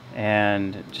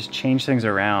and just change things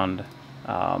around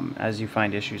as you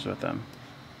find issues with them.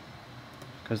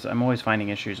 Because I'm always finding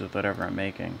issues with whatever I'm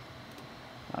making.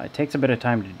 It takes a bit of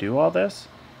time to do all this,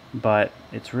 but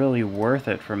it's really worth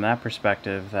it from that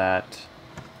perspective that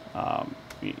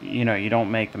you know, you don't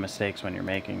make the mistakes when you're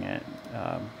making it.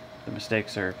 The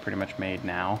mistakes are pretty much made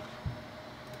now.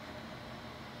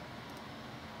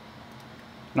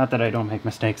 Not that I don't make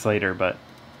mistakes later, but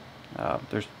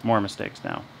there's more mistakes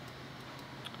now.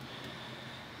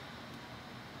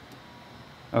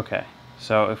 Okay,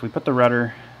 so if we put the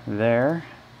rudder there,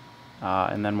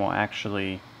 and then we'll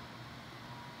actually,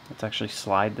 let's actually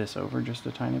slide this over just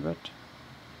a tiny bit.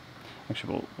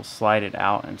 Actually, we'll slide it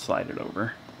out and slide it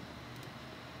over.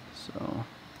 So,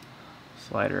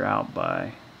 slide her out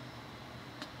by,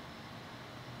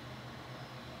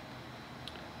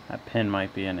 that pin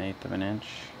might be 1/8 of an inch.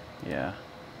 Yeah,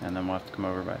 and then we'll have to come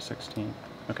over by 1/16.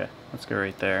 Okay, let's go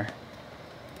right there.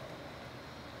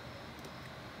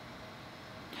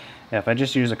 Yeah, if I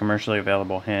just use a commercially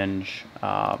available hinge,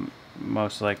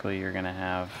 most likely you're going to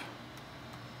have,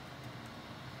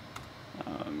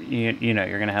 you know,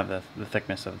 you're going to have the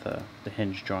thickness of the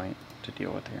hinge joint to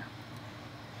deal with here.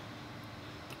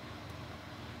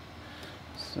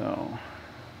 So,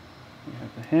 we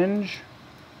have the hinge,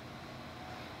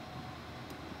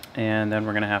 and then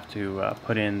we're going to have to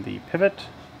put in the pivot,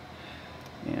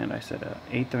 and I said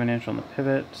 1/8 of an inch on the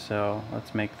pivot, so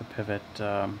let's make the pivot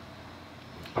trying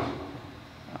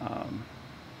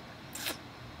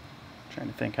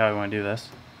to think how I want to do this.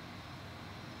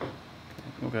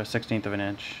 We'll go 1/16 of an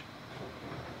inch,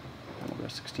 and we'll go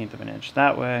 1/16 of an inch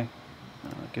that way.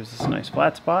 It gives us a nice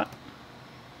flat spot.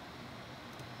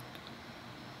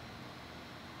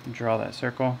 Draw that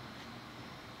circle.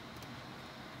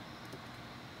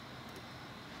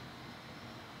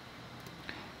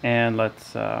 And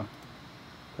let's put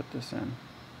this in.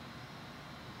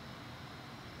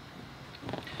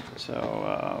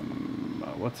 So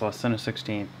what's less than a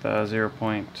 1/16?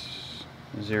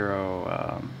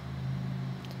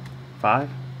 0.05?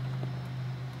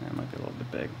 That might be a little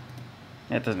bit big.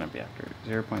 It doesn't have to be accurate.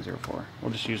 0.04.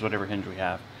 We'll just use whatever hinge we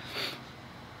have.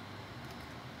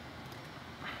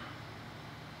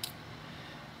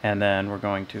 And then we're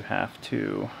going to have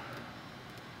to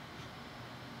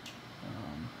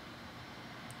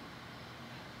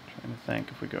trying to think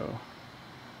if we go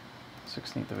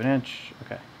 1/16 of an inch,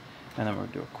 okay, and then we'll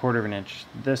do 1/4 of an inch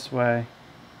this way,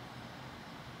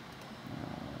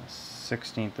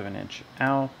 1/16 of an inch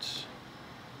out,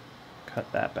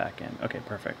 cut that back in. Okay,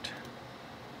 perfect.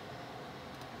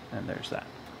 And there's that.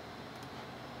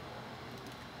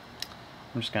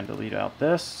 I'm just going to delete out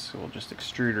this, so we'll just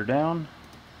extrude her down.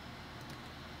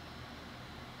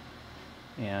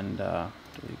 And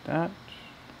delete that.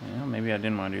 Yeah, maybe I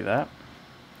didn't want to do that.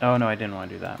 Oh no, I didn't want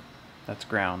to do that. That's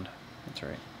ground. That's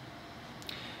right.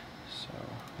 So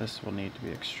this will need to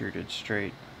be extruded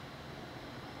straight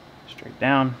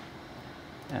down,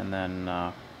 and then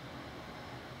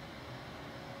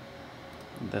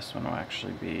this one will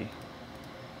actually be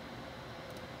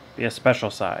a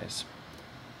special size.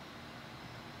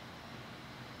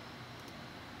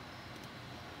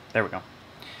 There we go.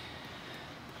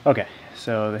 Okay,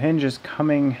 so the hinge is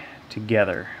coming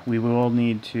together. We will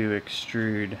need to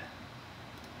extrude,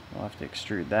 we'll have to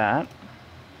extrude that,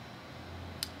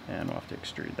 and we'll have to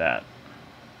extrude that,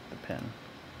 the pin.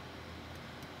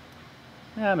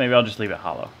 Yeah, maybe I'll just leave it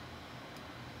hollow.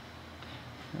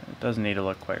 It doesn't need to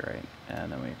look quite right.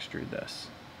 And then we extrude this.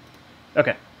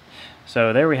 Okay,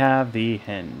 so there we have the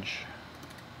hinge,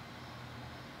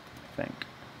 I think.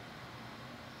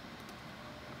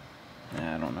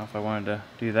 I don't know if I wanted to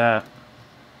do that.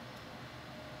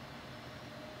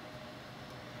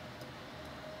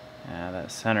 Yeah,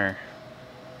 that center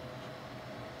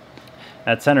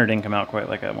didn't come out quite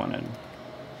like I wanted.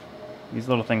 These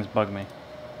little things bug me.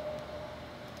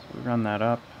 We run that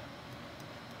up.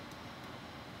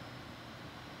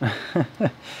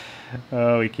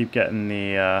 Oh, we keep getting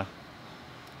the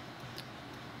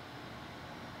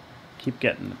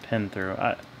pin through.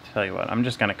 I tell you what, I'm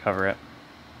just gonna cover it.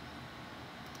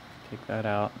 Take that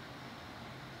out,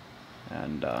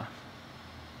 and we'll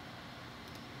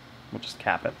just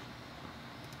cap it.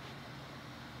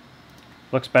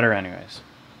 Looks better anyways.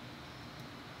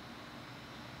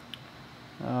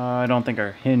 I don't think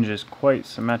our hinge is quite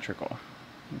symmetrical.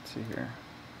 Let's see here.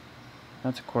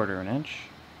 That's 1/4 inch.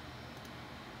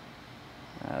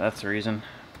 That's the reason.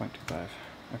 0.25.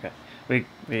 Okay. We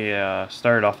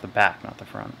started off the back, not the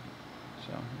front.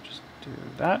 So just do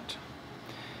that.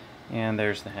 And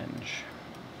there's the hinge.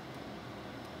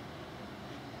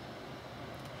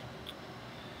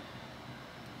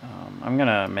 I'm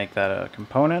gonna make that a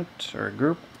component or a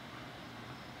group.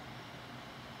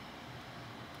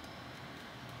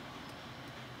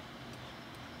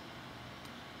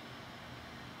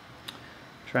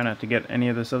 Try not to get any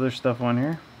of this other stuff on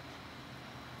here.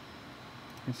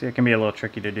 You see, it can be a little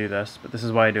tricky to do this, but this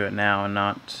is why I do it now and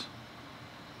not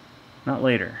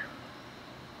later.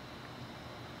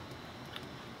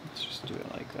 Let's just do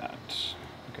it like that.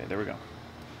 Okay, there we go.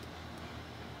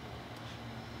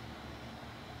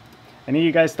 Any of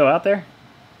you guys still out there?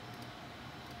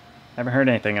 Haven't heard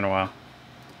anything in a while.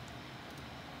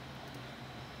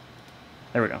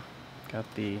 There we go. Got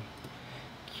the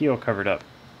keel covered up.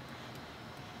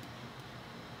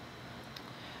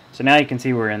 So now you can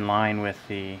see we're in line with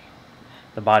the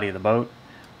body of the boat,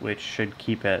 which should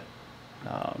keep it,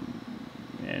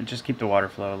 just keep the water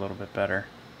flow a little bit better.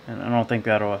 And I don't think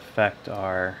that'll affect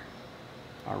our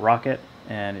rocket,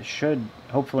 and it should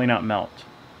hopefully not melt.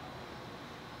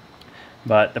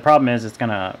 But the problem is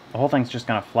the whole thing's just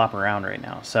gonna flop around right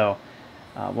now. So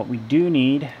what we do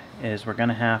need is we're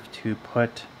gonna have to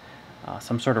put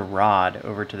some sort of rod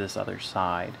over to this other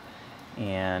side.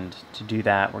 And to do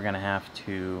that, we're gonna have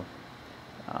to,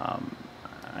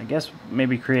 I guess,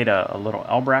 maybe create a little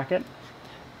L bracket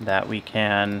that we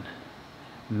can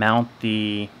mount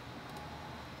the.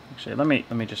 Actually, let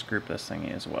me just group this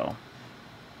thingy as well.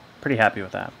 Pretty happy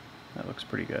with that. That looks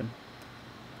pretty good.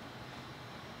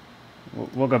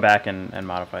 We'll go back and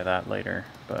modify that later,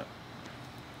 but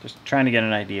just trying to get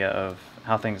an idea of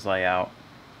how things lay out.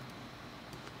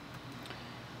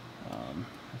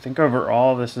 I think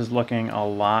overall this is looking a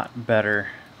lot better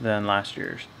than last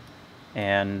year's,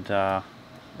 and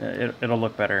it'll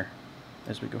look better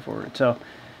as we go forward. So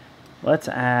let's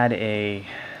add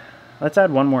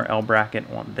one more L bracket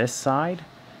on this side.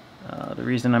 The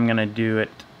reason I'm going to do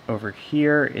it over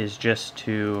here is just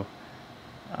to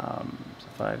so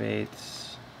 5/8.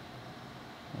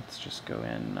 Let's just go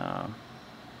in.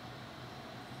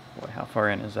 Boy, how far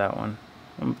in is that one?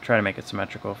 I'm try to make it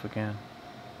symmetrical if we can.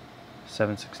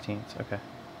 7/16. Okay.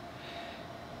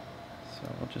 So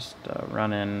we'll just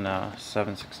run in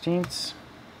 7/16.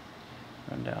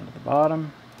 Run down to the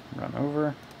bottom. Run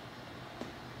over.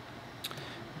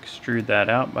 Extrude that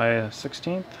out by a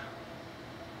 1/16,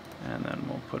 and then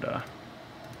we'll put the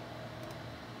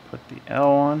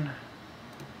L on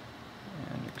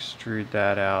and extrude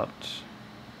that out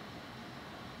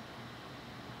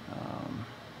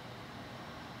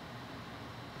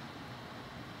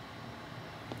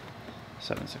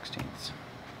 7/16.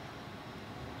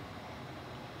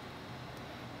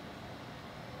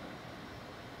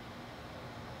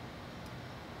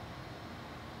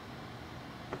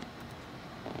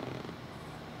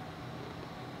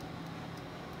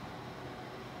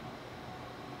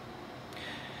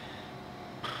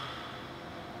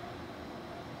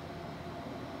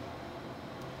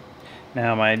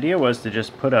 Now my idea was to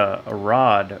just put a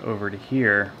rod over to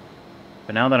here,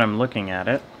 but now that I'm looking at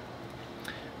it,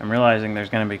 I'm realizing there's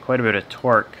going to be quite a bit of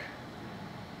torque,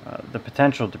 the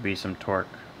potential to be some torque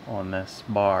on this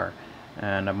bar,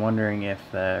 and I'm wondering if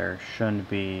there shouldn't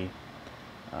be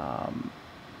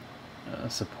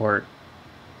support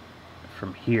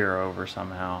from here over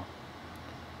somehow.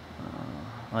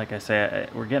 Like I say,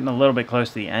 we're getting a little bit close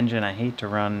to the engine. I hate to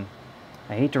run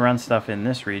stuff in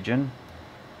this region.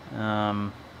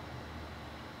 What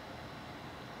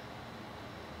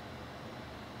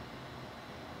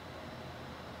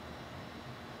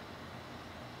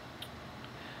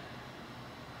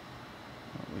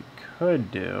we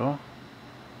could do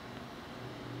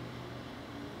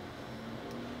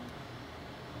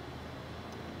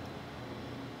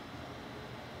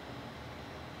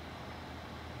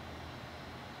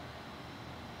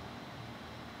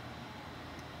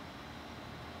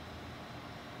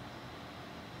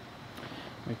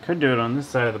it on this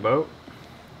side of the boat.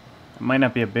 It might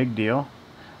not be a big deal,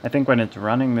 I think when it's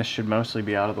running, this should mostly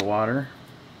be out of the water.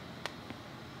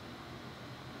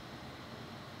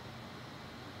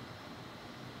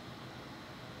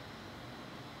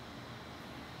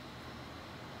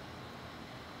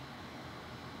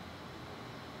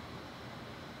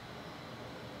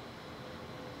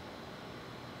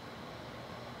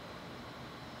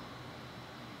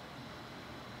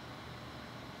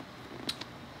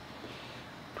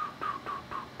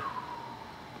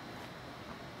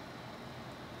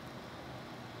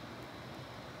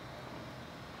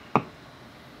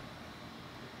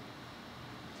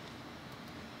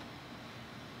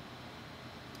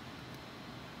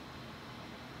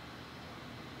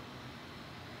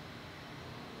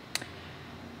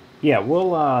 Yeah,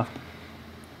 we'll I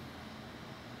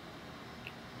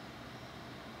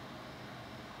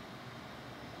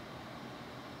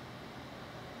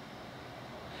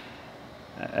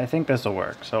think this will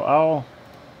work. So I'll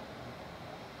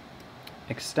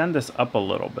extend this up a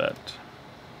little bit.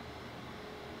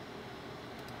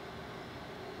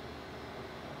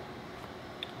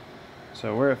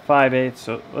 So we're at 5/8,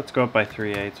 so let's go up by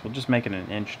 3/8. We'll just make it an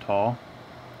inch tall.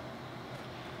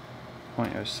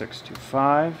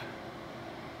 0.0625.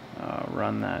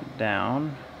 Run that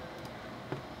down.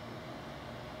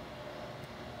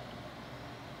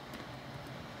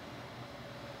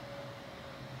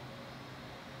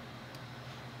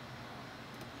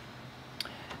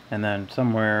 And then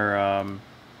somewhere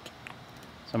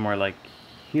like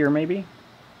here maybe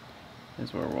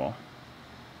is where we'll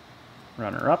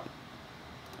run her up,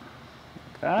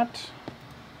 like that.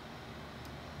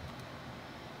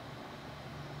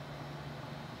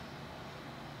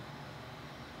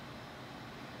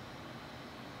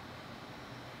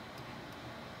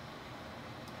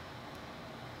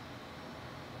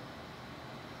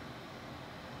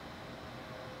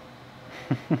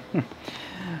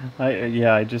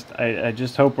 I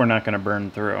just hope we're not going to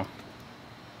burn through.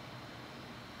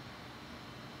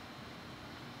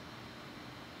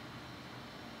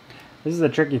 This is a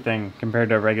tricky thing compared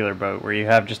to a regular boat where you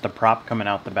have just a prop coming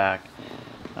out the back.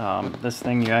 This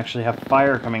thing, you actually have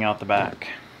fire coming out the back.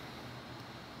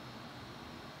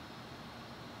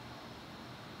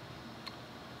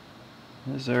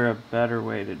 Is there a better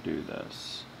way to do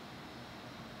this?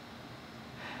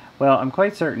 Well, I'm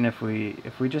quite certain if we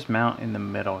just mount in the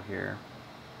middle here.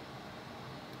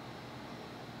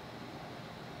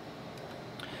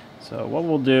 So what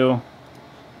we'll do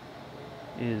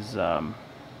is let's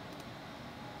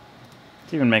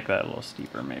even make that a little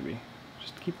steeper maybe.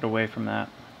 Just keep it away from that.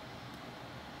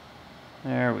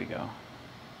 There we go.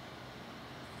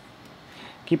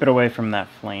 Keep it away from that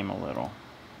flame a little.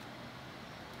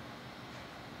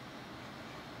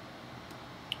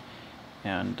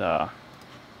 And let's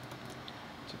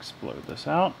explode this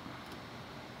out.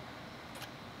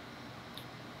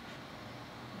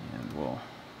 And we'll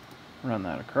run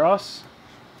that across.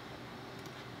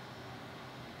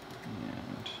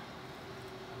 And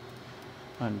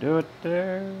undo it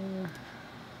there.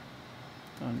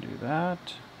 Undo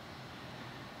that.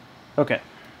 Okay.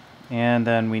 And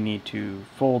then we need to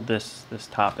fold this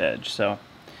top edge. So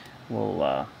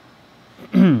we'll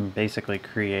basically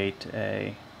create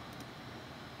a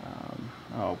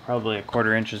probably a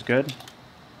 1/4 inch is good.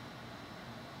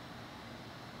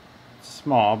 It's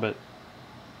small, but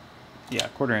yeah,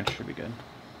 1/4 inch should be good.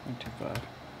 0.25.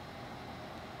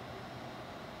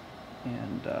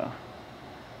 And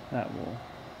that will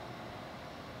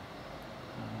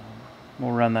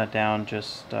we'll run that down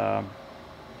just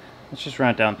let's just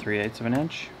run it down 3/8 of an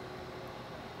inch,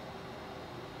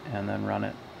 and then run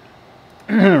it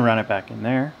run it back in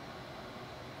there.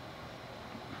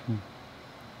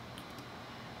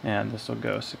 And this will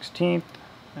go 1/16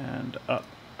 and up.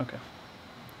 Okay.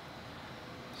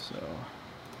 So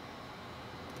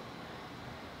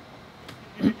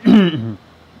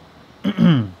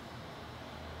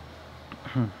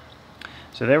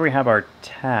so there we have our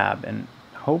tab, and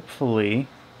hopefully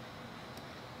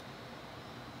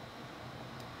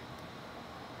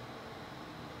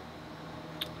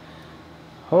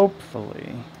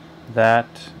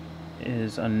that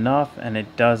is enough and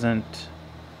it doesn't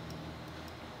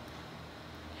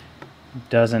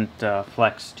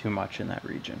flex too much in that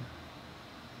region.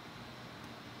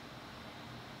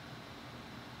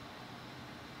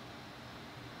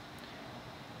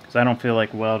 Because I don't feel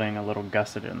like welding a little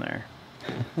gusset in there.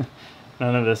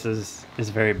 None of this is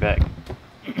very big.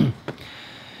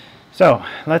 So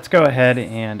let's go ahead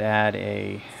and add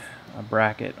a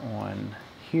bracket on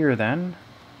here then.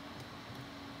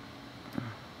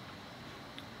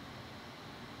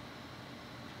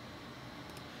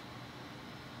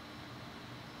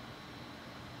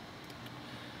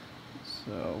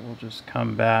 So we'll just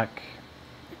come back.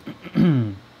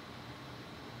 Oh,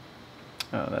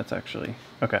 that's actually,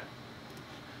 okay.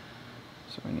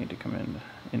 So we need to come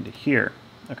into here.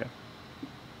 Okay.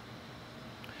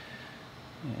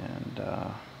 And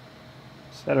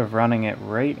instead of running it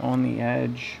right on the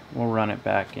edge, we'll run it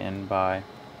back in by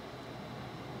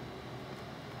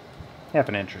half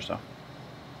an inch or so.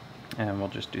 And we'll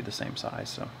just do the same size.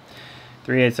 So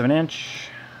 3/8 of an inch.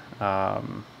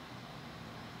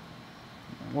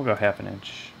 We'll go half an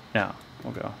inch. No,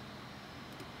 we'll go.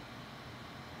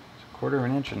 Is a 1/4 of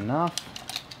an inch enough?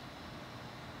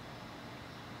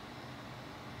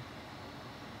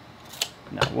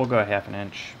 No, we'll go half an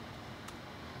inch.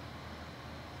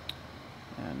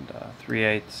 And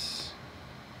 3/8,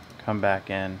 come back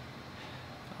in,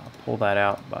 pull that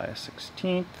out by a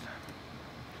 1/16,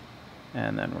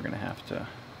 and then we're going to have to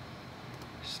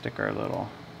stick our little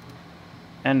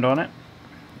end on it,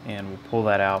 and we'll pull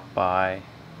that out by,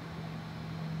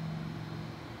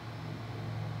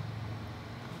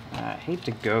 I hate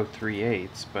to go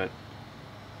 3/8, but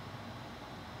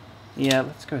yeah,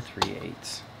 let's go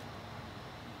 3/8.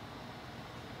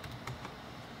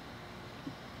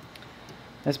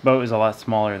 This boat is a lot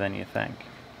smaller than you think,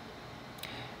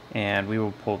 and we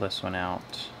will pull this one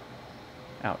out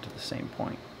to the same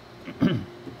point.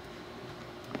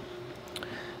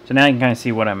 So now you can kind of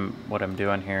see what I'm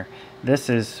doing here. This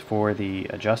is for the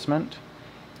adjustment,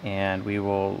 and we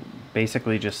will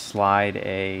basically just slide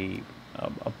a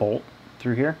bolt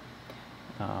through here.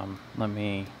 Let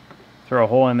me throw a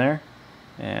hole in there,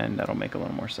 and that'll make a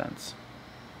little more sense.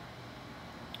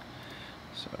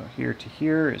 So here to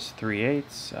here is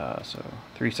 3/8, so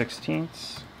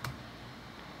 3/16,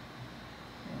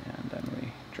 and then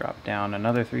we drop down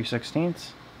another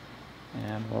 3/16,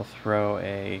 and we'll throw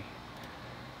a,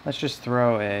 let's just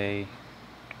throw a,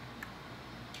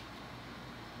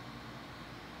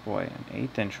 boy, an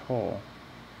 1/8 inch hole.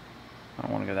 I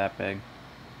don't want to go that big.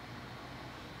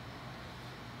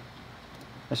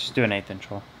 Let's just do an 1/8 inch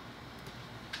hole.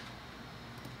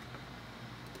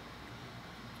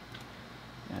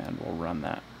 And we'll run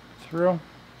that through.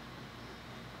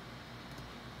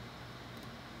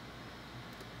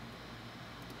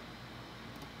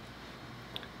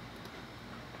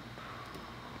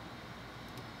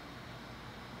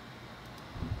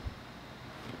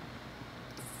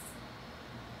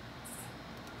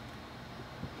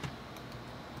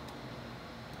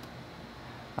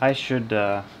 I should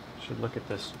look at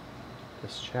this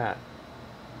chat.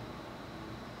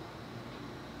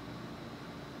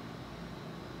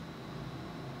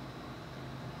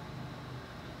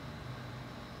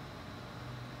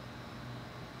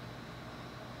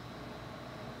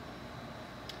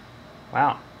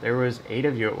 Wow, there was 8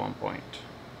 of you at one point.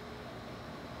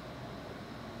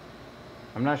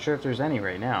 I'm not sure if there's any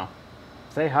right now.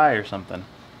 Say hi or something.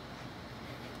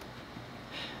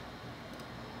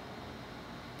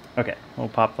 Okay, we'll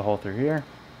pop the hole through here.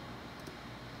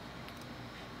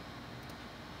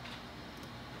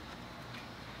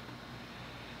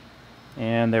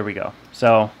 And there we go.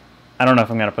 So, I don't know if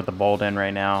I'm going to put the bolt in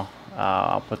right now.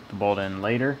 I'll put the bolt in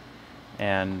later,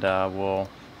 and we'll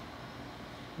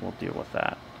deal with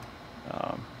that.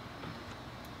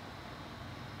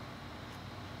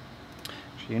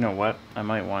 Actually, you know what? I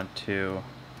might want to,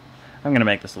 I'm going to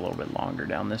make this a little bit longer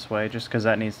down this way, just because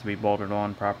that needs to be bolted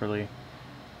on properly.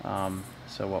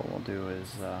 So what we'll do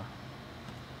is,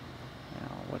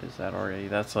 what is that already?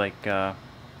 That's like 3/8,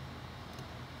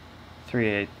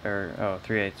 or oh,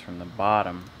 3/8 from the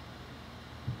bottom.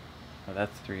 Oh,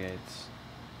 that's 3/8.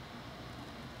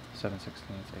 7/16,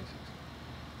 8/16.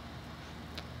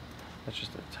 That's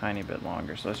just a tiny bit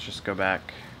longer. So let's just go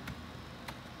back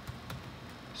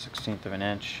 1/16 of an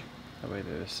inch. That way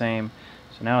they're the same.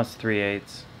 So now it's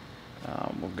 3/8.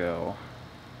 We'll go.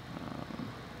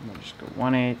 We'll just go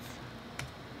 1/8,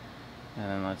 and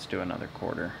then let's do another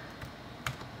 1/4.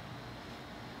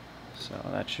 So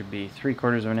that should be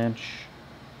 3/4 of an inch.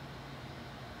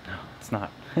 No, it's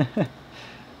not.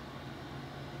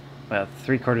 Well,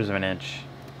 3/4 of an inch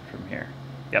from here.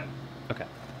 Yep. Okay.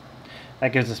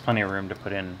 That gives us plenty of room to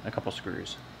put in a couple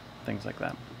screws, things like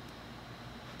that.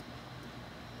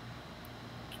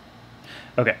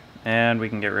 Okay, and we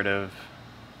can get rid of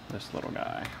this little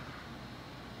guy.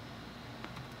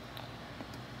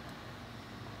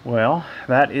 Well,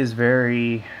 that is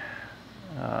very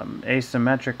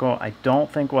asymmetrical. I don't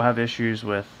think we'll have issues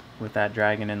with that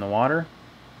dragging in the water.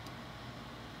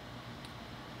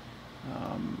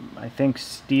 I think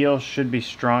steel should be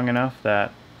strong enough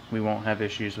that we won't have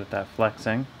issues with that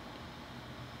flexing.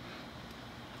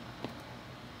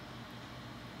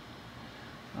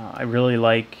 I really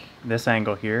like this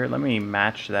angle here. Let me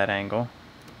match that angle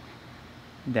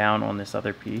down on this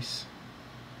other piece.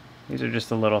 These are just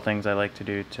the little things I like to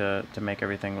do to make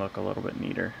everything look a little bit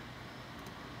neater.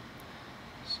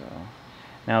 So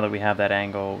now that we have that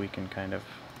angle, we can kind of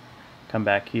come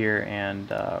back here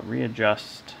and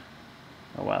readjust.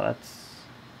 Oh wow,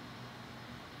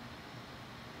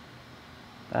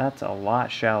 that's a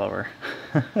lot shallower.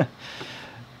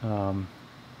 Yeah,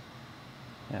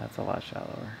 it's a lot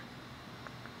shallower.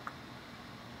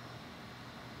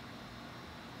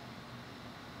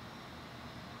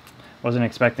 Wasn't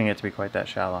expecting it to be quite that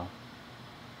shallow.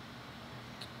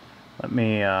 Let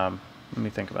me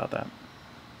think about that.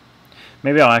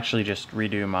 Maybe I'll actually just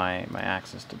redo my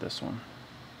axis to this one.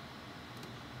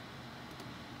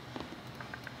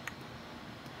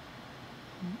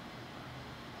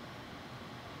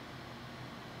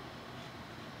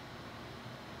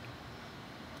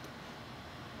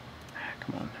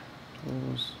 Come on,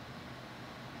 tools,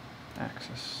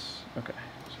 axis. Okay,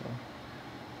 so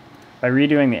by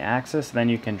redoing the axis, then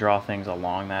you can draw things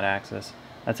along that axis.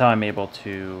 That's how I'm able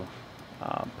to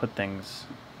put things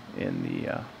in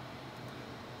the,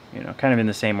 you know, kind of in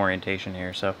the same orientation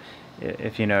here. So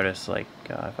if you notice, like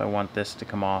if I want this to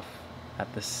come off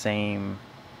at the same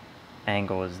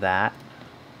angle as that,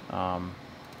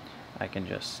 I can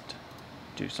just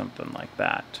do something like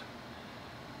that.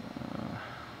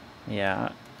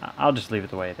 Yeah, I'll just leave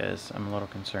it the way it is. I'm a little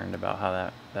concerned about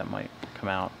how that might come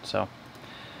out. So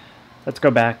let's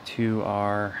go back to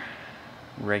our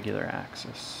regular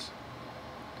axis.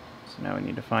 So now we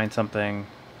need to find something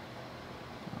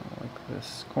like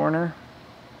this corner.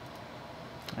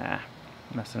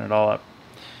 Messing it all up.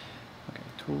 Okay,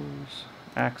 tools,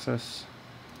 axis,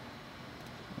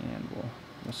 and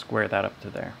we'll square that up to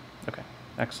there. Okay,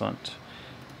 excellent.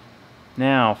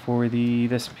 Now for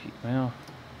this piece, well,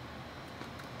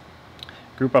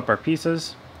 group up our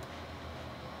pieces.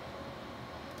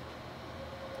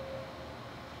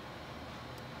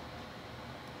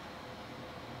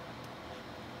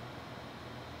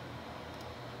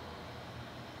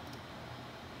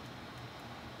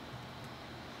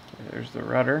 There's the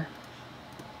rudder,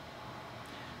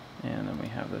 and then we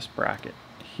have this bracket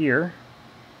here.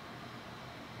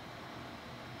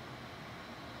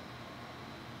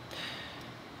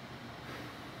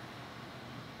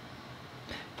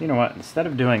 You know what, instead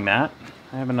of doing that,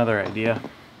 I have another idea.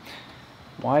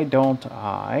 Why don't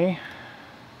I...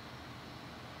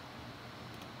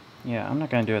 Yeah, I'm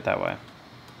not going to do it that way.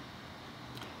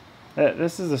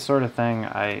 This is the sort of thing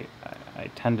I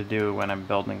tend to do when I'm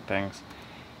building things.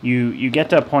 You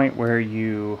get to a point where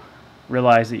you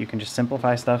realize that you can just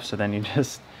simplify stuff, so then you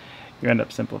end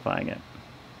up simplifying it.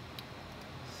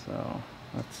 So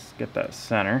let's get that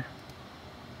center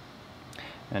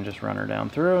and just run her down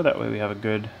through. That way we have a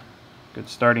good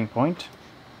starting point.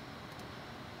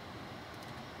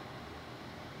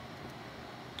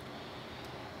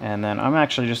 And then I'm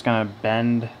actually just going to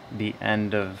bend the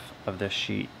end of this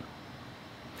sheet.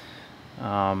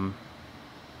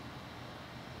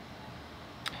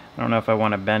 I don't know if I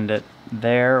want to bend it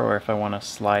there or if I want to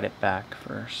slide it back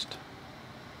first.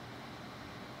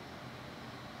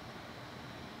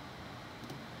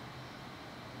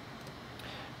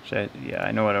 Yeah,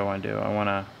 I know what I want to do. I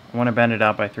want to bend it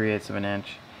out by 3/8 of an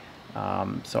inch.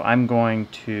 So I'm going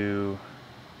to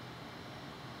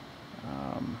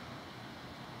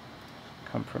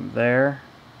come from there.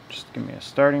 Just give me a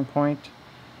starting point.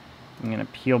 I'm going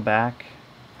to peel back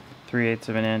 3/8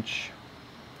 of an inch.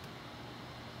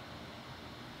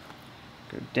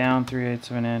 Go down 3/8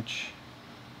 of an inch.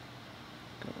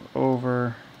 Go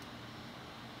over,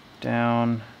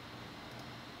 down,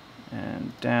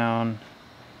 and down.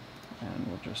 And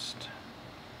we'll just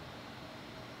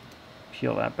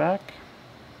peel that back.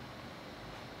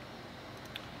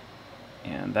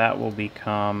 And that will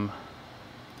become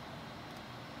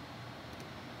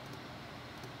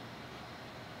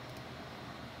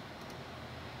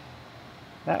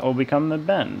the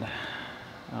bend.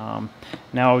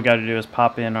 Now all we got to do is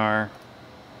pop in our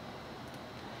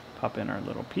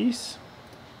little piece,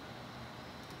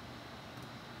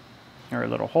 our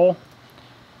little hole,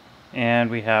 and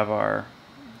we have our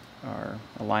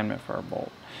alignment for our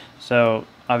bolt. So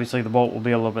obviously the bolt will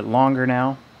be a little bit longer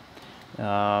now,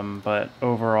 but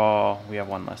overall we have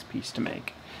one less piece to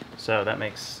make. So that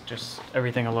makes just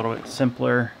everything a little bit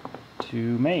simpler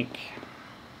to make.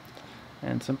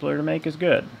 And simpler to make is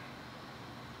good.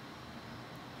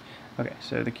 Okay,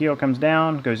 so the keel comes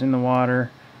down, goes in the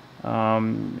water.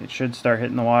 It should start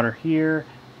hitting the water here.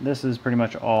 This is pretty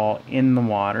much all in the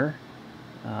water.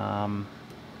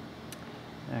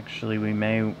 Actually, we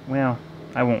may, well,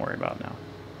 I won't worry about it now.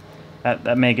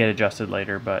 That may get adjusted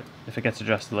later, but if it gets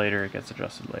adjusted later, it gets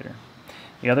adjusted later.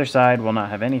 The other side will not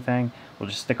have anything. We'll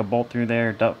just stick a bolt through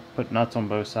there, put nuts on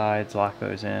both sides, lock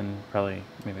those in, probably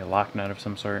maybe a lock nut of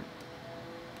some sort.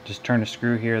 Just turn a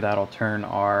screw here, that'll turn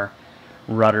our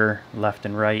rudder left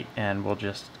and right, and we'll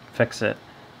just fix it,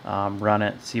 run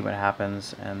it, see what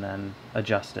happens, and then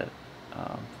adjust it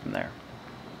from there.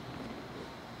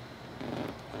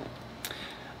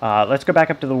 Let's go back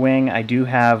up to the wing. I do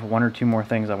have one or two more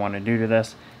things I want to do to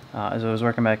this. As I was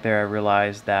working back there, I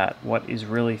realized that what is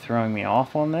really throwing me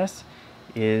off on this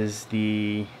is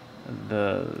these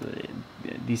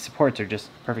supports are just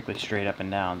perfectly straight up and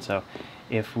down. So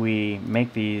if we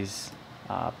make these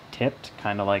tipped,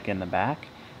 kind of like in the back,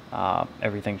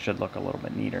 everything should look a little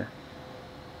bit neater.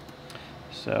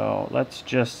 So let's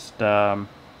just trying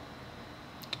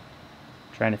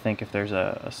to think if there's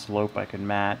a slope I could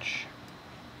match.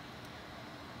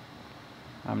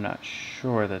 I'm not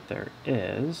sure that there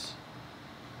is,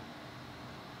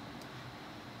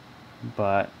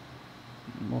 but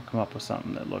we'll come up with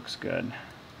something that looks good.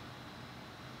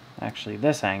 Actually,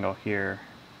 this angle here,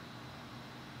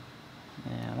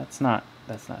 yeah, that's not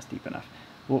steep enough.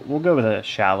 We'll go with a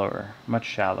shallower, much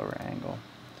shallower angle.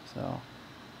 So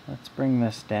let's bring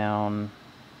this down.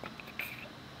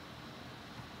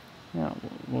 Yeah,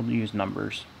 we'll use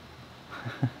numbers.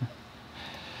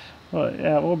 Well,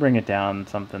 yeah, we'll bring it down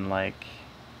something like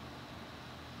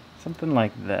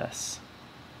this,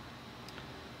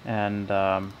 and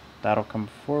that'll come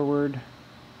forward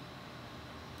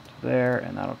to there,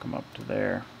 and that'll come up to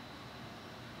there.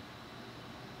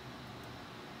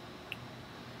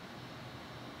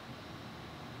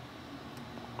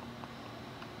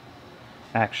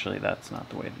 Actually, that's not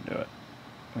the way to do it.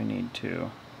 We need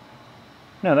to...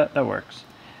 No, that works.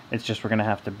 It's just we're going to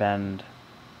have to bend,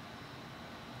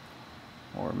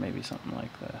 or maybe something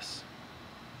like this.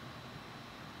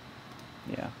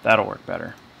 Yeah, that'll work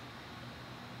better.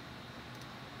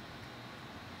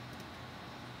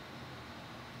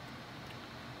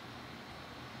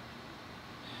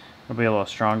 It'll be a little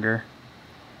stronger.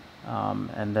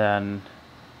 And then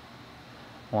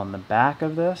on the back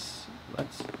of this,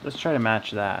 let's try to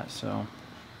match that. So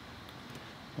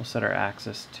we'll set our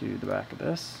axis to the back of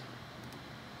this.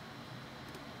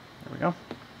 There we go.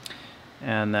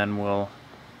 And then we'll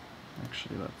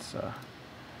actually let's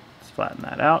flatten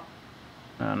that out.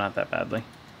 No, not that badly.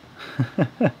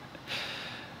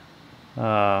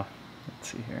 Let's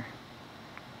see here.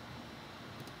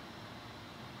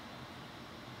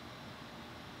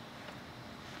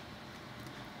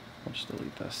 I'll just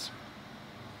delete this.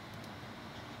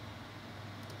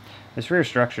 This rear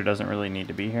structure doesn't really need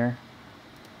to be here.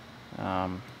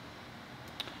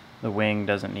 The wing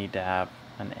doesn't need to have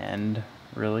an end,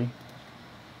 really.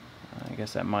 I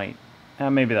guess that might,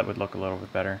 maybe that would look a little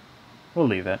bit better. We'll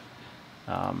leave it.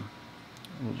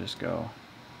 We'll just go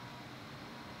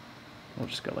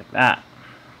like that,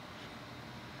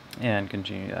 and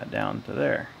continue that down to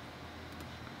there.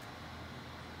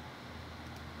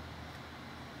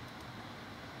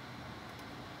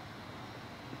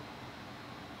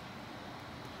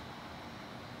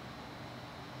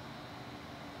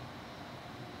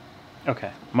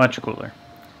 Okay, much cooler.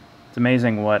 It's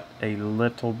amazing what a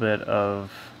little bit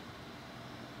of,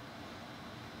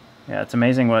 yeah, it's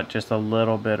amazing what just a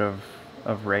little bit of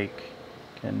rake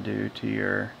can do to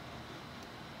your,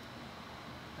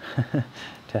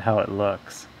 to how it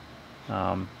looks.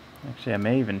 Actually, I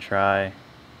may even try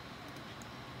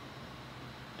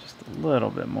just a little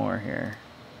bit more here.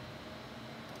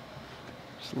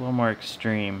 Just a little more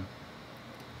extreme.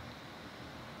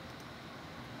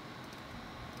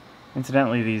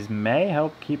 Incidentally, these may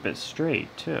help keep it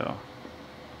straight, too.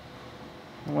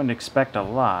 I wouldn't expect a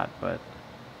lot, but...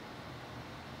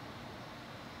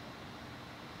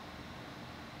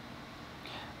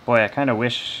 Boy, I kind of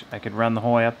wish I could run the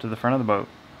whole way up to the front of the boat.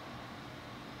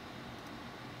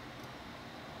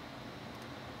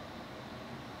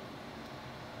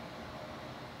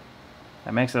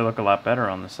 That makes it look a lot better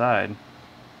on the side.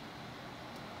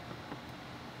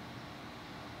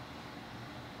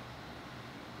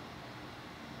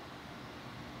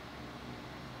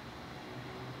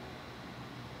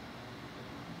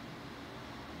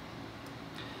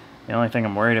 The only thing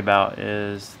I'm worried about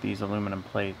is these aluminum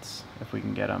plates, if we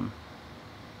can get them.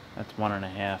 That's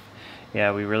 1.5.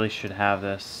 Yeah, we really should have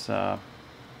this. I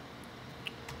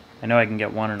know I can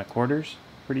get 1.25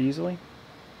 pretty easily.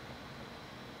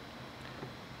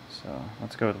 So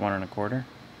let's go with 1.25.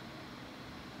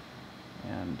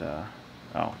 And,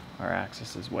 oh, our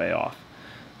axis is way off.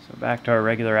 So back to our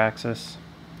regular axis.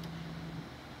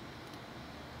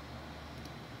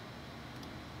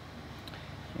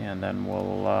 and then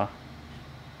we'll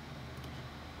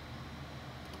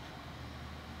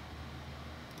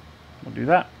do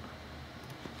that.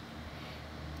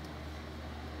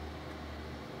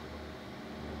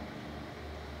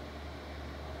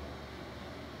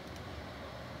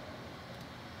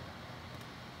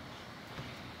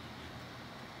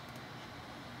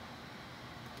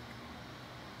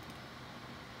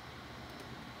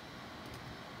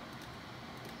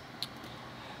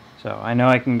 So I know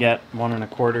I can get 1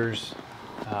 1/4s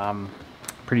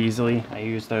pretty easily. I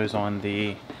use those on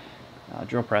the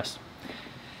drill press,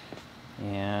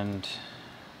 and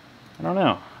I don't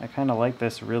know, I kind of like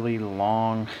this really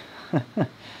long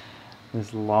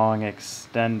this long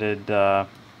extended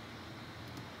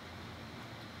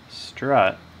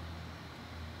strut.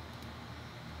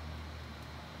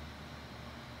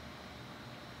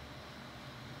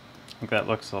 I think that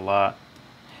looks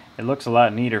it looks a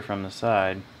lot neater from the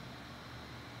side.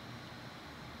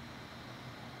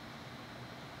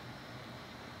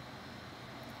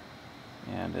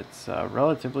 And it's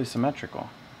relatively symmetrical.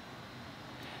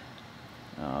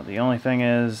 The only thing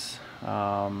is,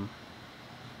 what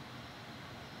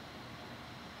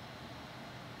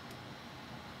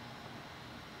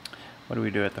do we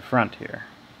do at the front here?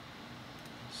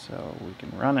 So we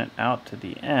can run it out to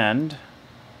the end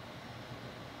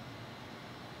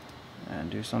and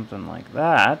do something like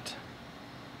that.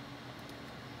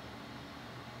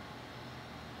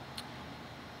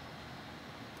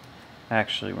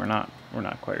 Actually, we're not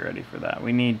quite ready for that.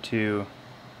 We need to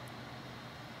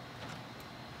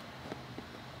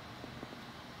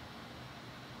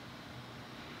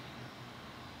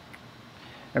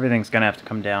everything's gonna have to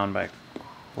come down by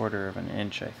 1/4 of an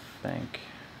inch, I think.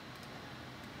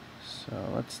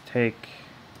 So let's take,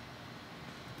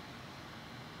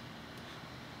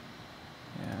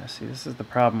 yeah, see, this is the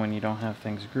problem when you don't have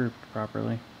things grouped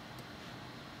properly.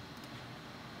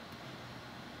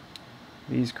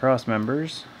 These cross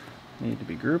members need to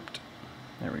be grouped.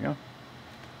 There we go.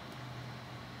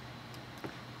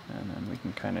 And then we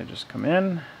can kind of just come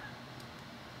in,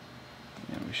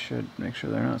 and we should make sure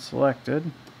they're not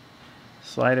selected.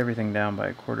 Slide everything down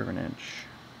by 1/4 of an inch.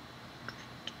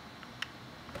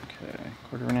 Okay,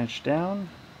 1/4 of an inch down.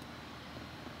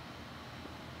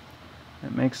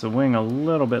 It makes the wing a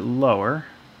little bit lower,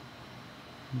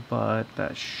 but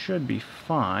that should be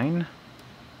fine.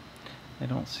 I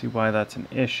don't see why that's an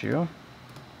issue.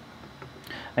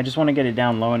 I just want to get it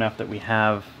down low enough that we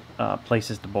have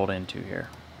places to bolt into here.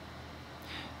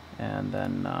 And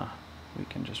then we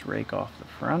can just rake off the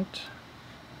front.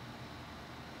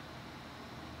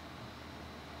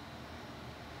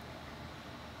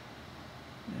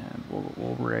 And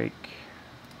we'll rake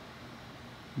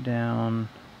down.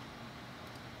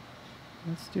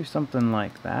 Let's do something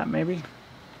like that, maybe.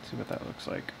 Let's see what that looks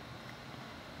like.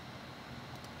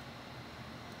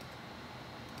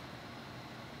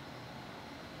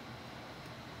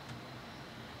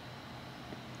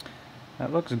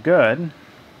 That looks good.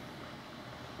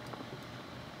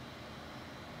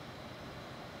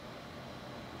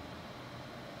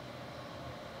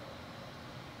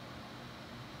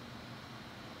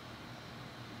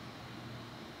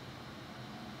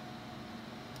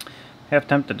 Half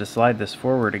tempted to slide this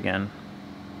forward again.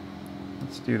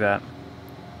 Let's do that.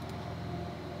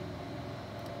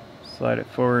 Slide it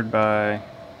forward by,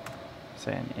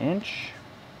 say, an inch.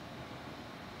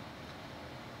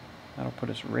 That'll put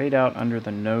us right out under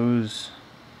the nose,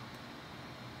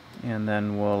 and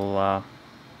then we'll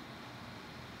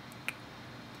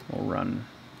run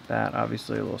that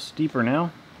obviously a little steeper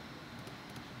now.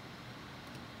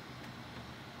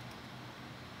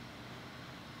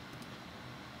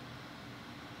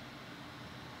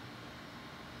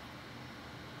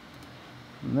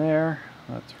 From there,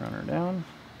 let's run her down.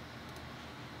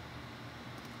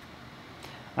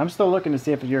 I'm still looking to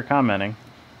see if you're commenting.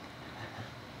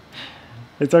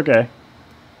 It's okay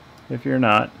if you're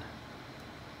not.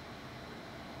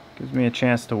 Gives me a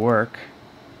chance to work.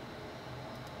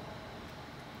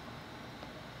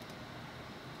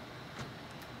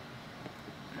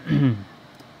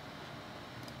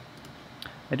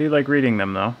 I do like reading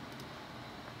them though.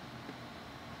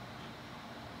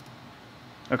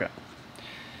 Okay.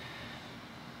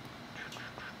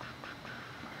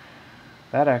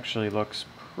 That actually looks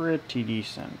pretty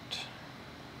decent.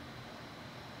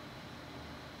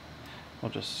 We'll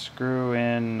just screw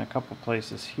in a couple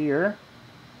places here.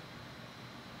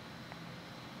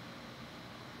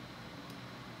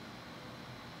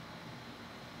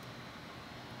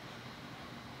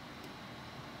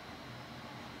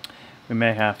 We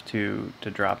may have to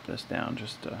drop this down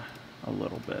just a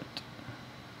little bit.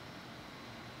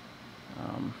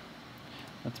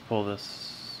 Let's pull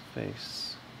this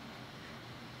face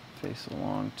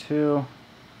along too,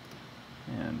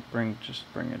 and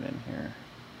just bring it in here.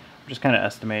 I'm just kind of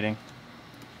estimating.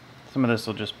 Some of this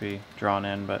will just be drawn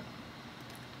in, but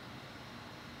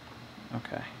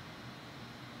okay.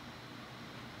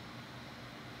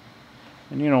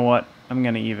 And you know what? I'm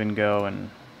going to even go and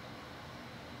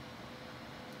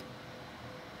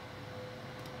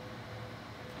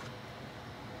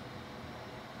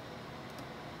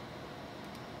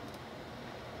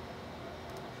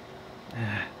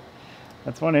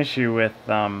that's one issue with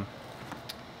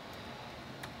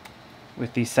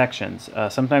these sections.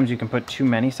 Sometimes you can put too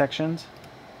many sections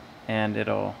and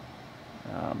it'll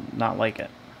not like it.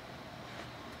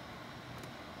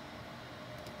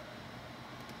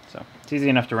 So it's easy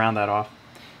enough to round that off.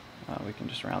 We can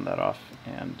just round that off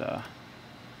and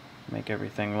make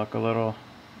everything look a little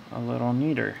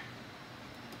neater.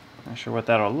 Not sure what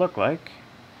that'll look like,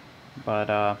 but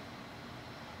that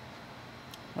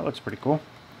looks pretty cool.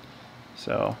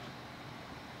 So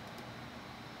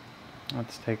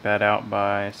let's take that out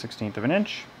by 1/16 of an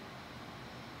inch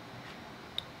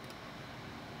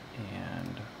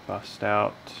and bust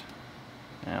out.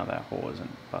 Now that hole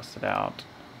isn't busted out.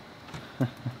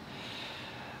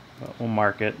 But we'll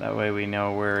mark it, that way we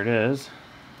know where it is.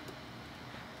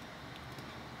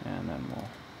 And then I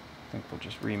think we'll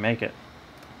just remake it.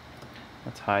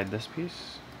 Let's hide this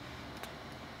piece.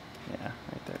 Yeah,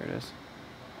 right there it is.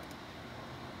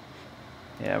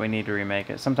 Yeah, we need to remake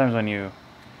it. Sometimes when you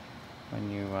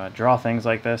draw things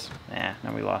like this, now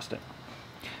we lost it.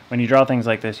 When you draw things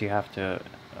like this, you have to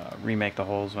remake the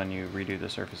holes when you redo the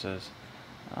surfaces.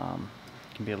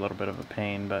 It can be a little bit of a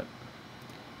pain, but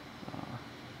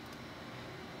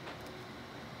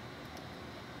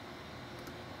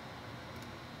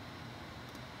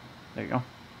there you go.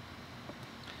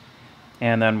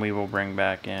 And then we will bring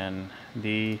back in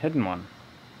the hidden one.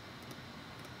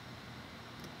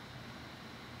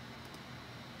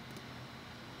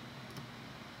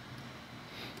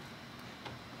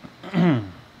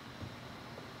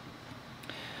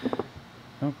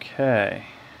 Okay.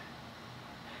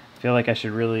 I feel like I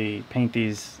should really paint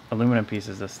these aluminum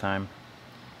pieces this time,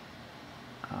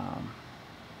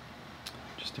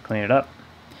 just to clean it up.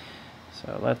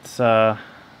 So let's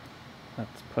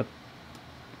put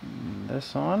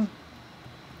this on,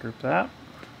 group that,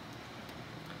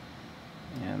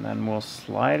 and then we'll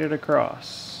slide it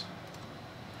across.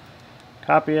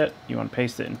 Copy it. You want to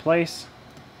paste it in place,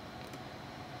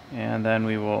 and then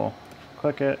we will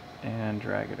click it and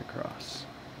drag it across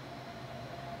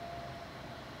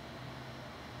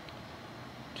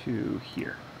to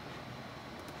here.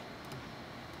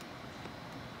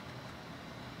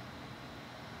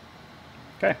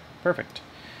 Okay, perfect.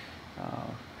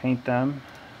 Paint them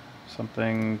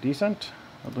something decent,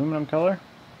 aluminum color.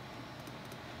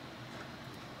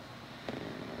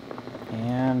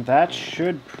 And that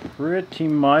should pretty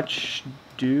much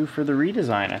do for the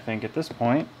redesign, I think, at this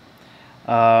point.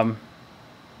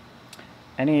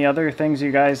 Any other things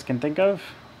you guys can think of?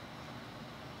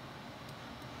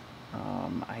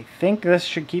 I think this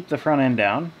should keep the front end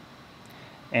down,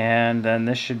 and then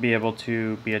this should be able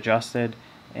to be adjusted,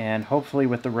 and hopefully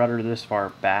with the rudder this far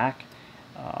back,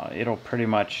 it'll pretty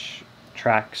much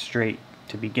track straight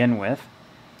to begin with.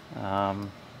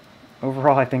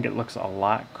 Overall, I think it looks a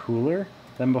lot cooler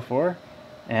than before,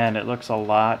 and it looks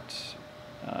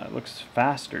it looks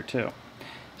faster too.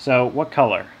 So what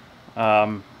color?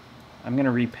 I'm going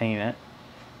to repaint it,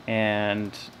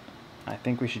 and I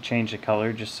think we should change the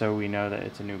color just so we know that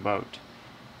it's a new boat.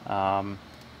 I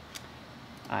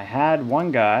had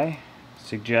one guy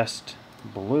suggest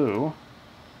blue.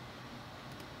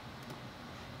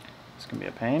 It's going to be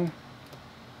a pain.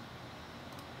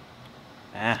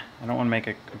 I don't want to make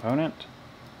a component.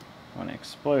 I want to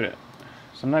explode it.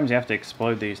 Sometimes you have to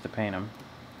explode these to paint them.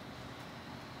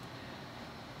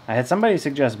 I had somebody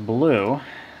suggest blue,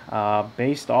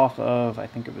 based off of, I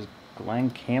think it was Glenn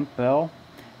Campbell,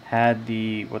 had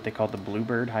what they called the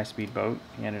Bluebird high-speed boat.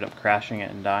 He ended up crashing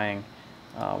it and dying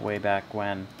way back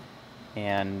when.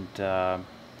 And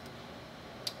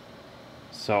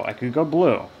so I could go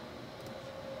blue.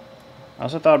 I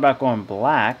also thought about going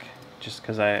black, just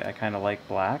because I kind of like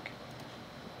black.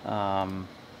 I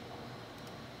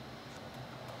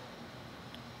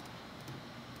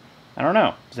don't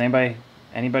know. Is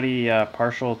anybody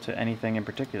partial to anything in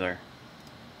particular?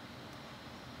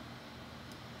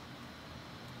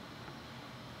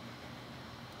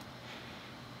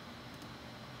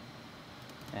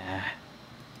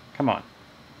 Come on.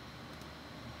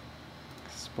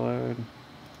 Explode.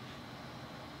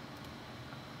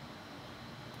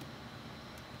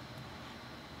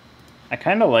 I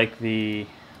kind of like the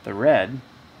red.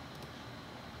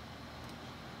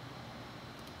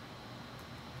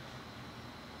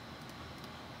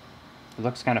 It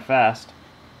looks kind of fast.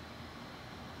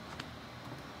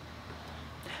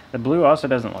 The blue also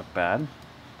doesn't look bad.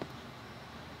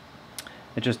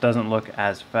 It just doesn't look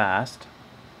as fast.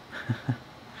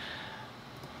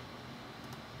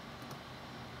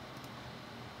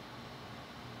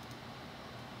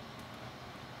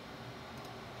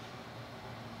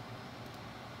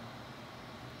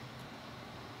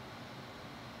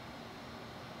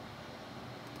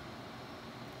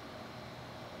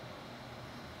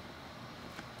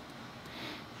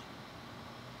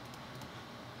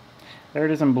 There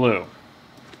it is in blue.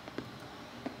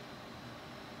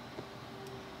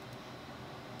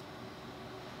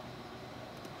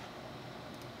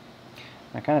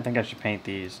 I kind of think I should paint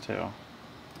these too.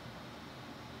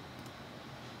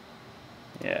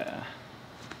 Yeah.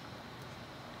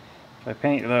 If I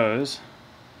paint those,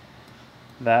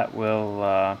 that will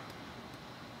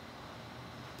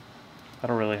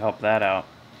that'll really help that out.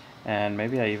 And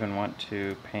maybe I even want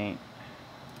to paint,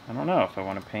 I don't know if I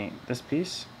want to paint this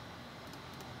piece.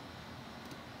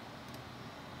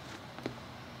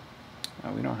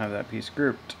 Oh, we don't have that piece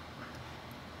grouped.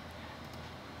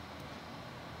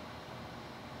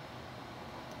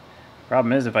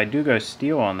 Problem is, if I do go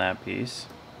steel on that piece,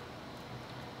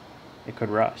 it could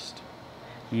rust.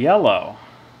 Yellow.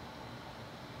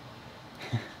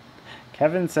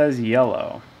 Kevin says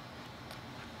yellow.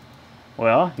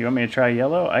 Well, you want me to try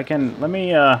yellow? I can, let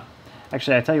me,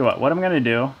 actually, I tell you what I'm going to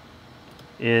do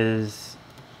is,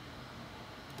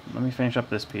 let me finish up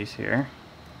this piece here.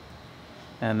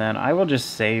 And then I will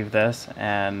just save this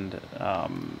and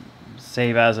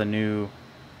save as a new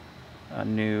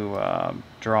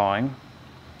drawing.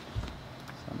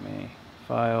 So let me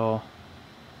file,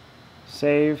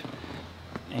 save,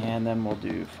 and then we'll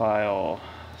do file,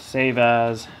 save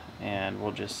as, and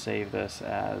we'll just save this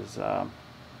as, and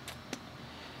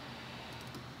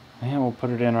we'll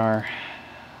put it in our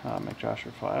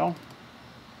Mk2 file.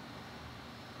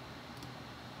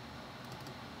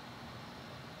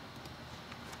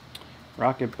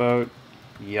 Rocket boat,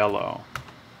 yellow.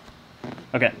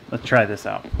 Okay, let's try this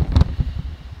out.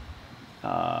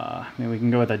 Maybe we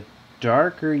can go with a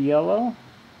darker yellow.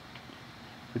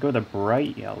 We go with a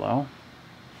bright yellow,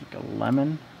 like a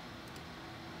lemon.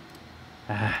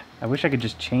 I wish I could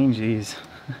just change these.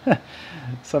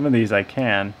 Some of these I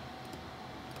can.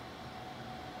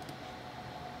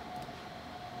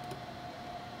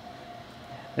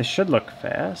 This should look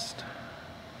fast.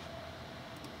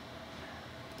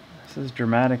 This is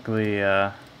dramatically,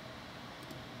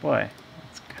 boy,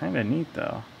 it's kind of neat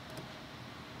though.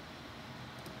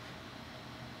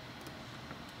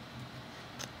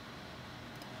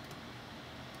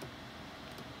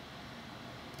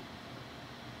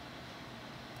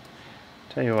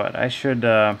 Tell you what, I should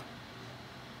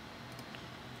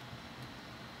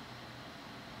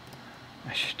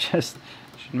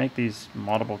should make these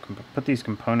moddable, put these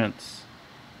components.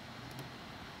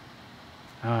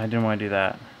 Oh, I didn't want to do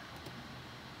that.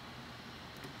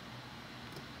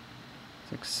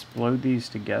 Let's explode these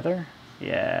together.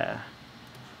 Yeah.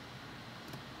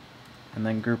 And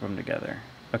then group them together.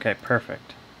 Okay,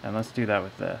 perfect. And let's do that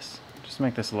with this. Just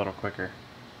make this a little quicker.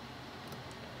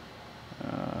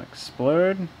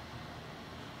 Explode.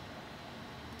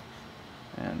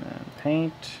 And then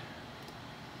paint.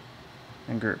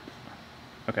 And group.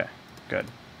 Okay, good.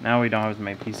 Now we don't have as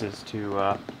many pieces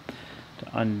to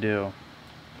undo.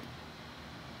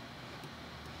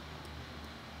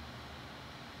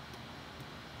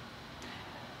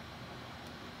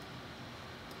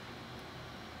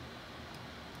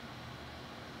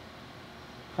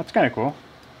 That's kind of cool.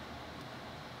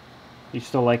 You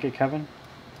still like it, Kevin?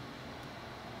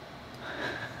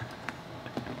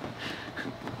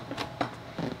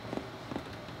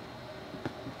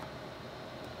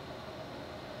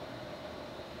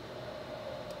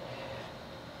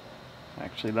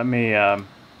 Actually, let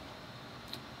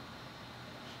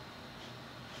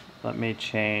me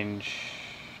change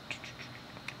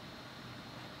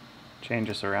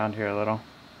this around here a little.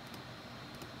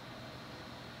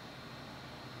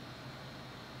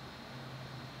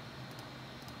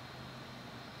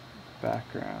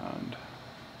 Background.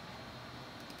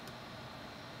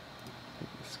 Take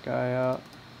the sky out.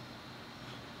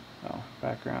 Oh,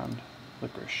 background.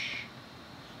 Licorice.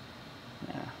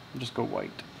 Yeah, I'll just go white.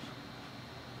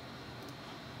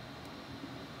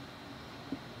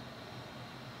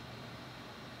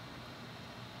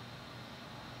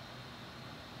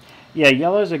 Yeah,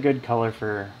 yellow is a good color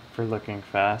for looking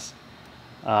fast.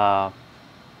 Yeah,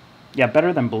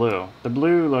 better than blue. The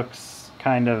blue looks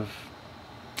kind of...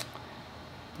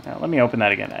 Now, let me open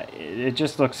that again. It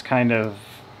just looks kind of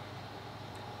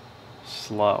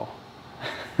slow.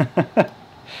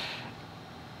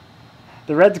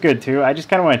 The red's good too. I just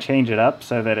kind of want to change it up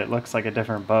so that it looks like a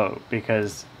different boat,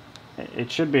 because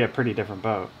it should be a pretty different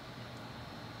boat.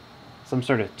 Some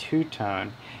sort of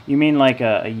two-tone. You mean like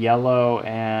a yellow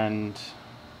and...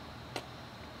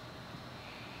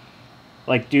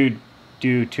 Like do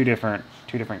two different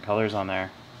colors on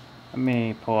there. Let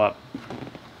me pull up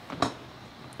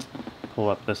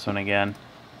this one again.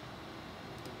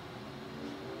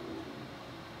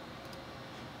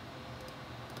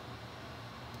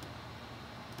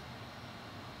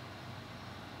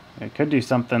 It could do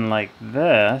something like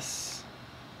this.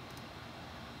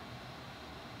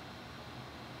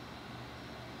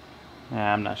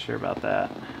 I'm not sure about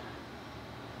that.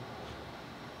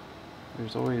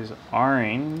 There's always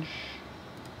orange.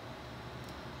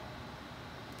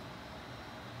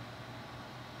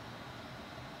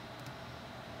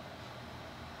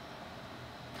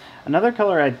 Another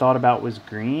color I'd thought about was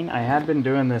green. I had been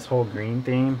doing this whole green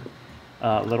theme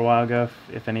a little while ago,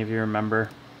 if any of you remember.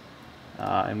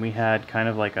 And we had kind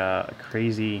of like a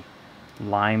crazy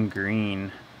lime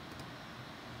green,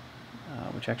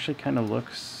 which actually kind of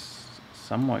looks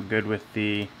somewhat good with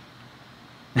the...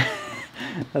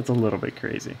 That's a little bit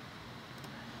crazy.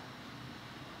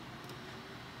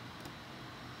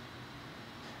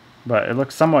 But it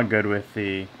looks somewhat good with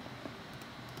the...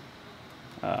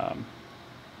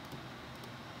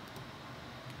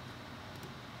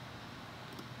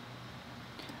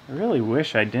 I really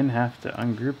wish I didn't have to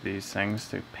ungroup these things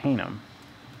to paint them.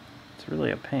 It's really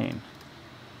a pain.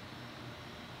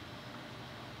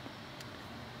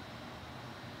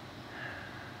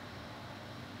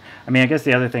 I mean, I guess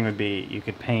the other thing would be you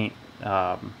could paint,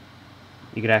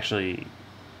 you could actually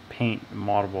paint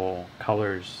multiple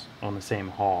colors on the same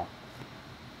hull.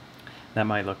 That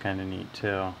might look kind of neat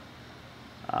too.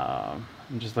 I'm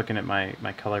just looking at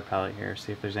my color palette here,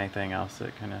 see if there's anything else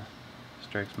that kind of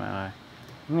strikes my eye.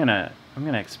 I'm gonna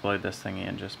explode this thingy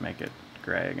and just make it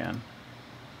gray again.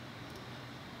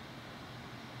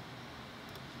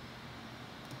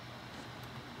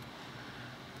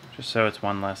 Just so it's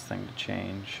one less thing to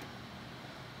change.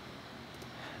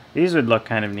 These would look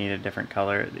kind of neat a different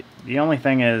color. The only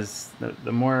thing is,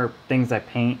 the more things I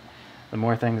paint, the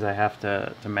more things I have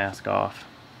to mask off.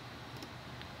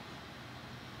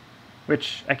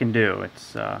 Which I can do.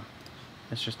 It's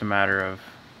just a matter of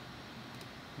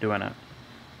doing it.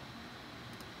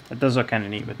 It does look kind of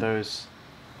neat with those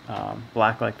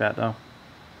black like that, though.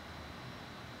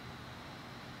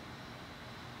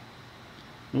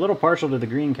 I'm a little partial to the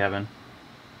green, Kevin.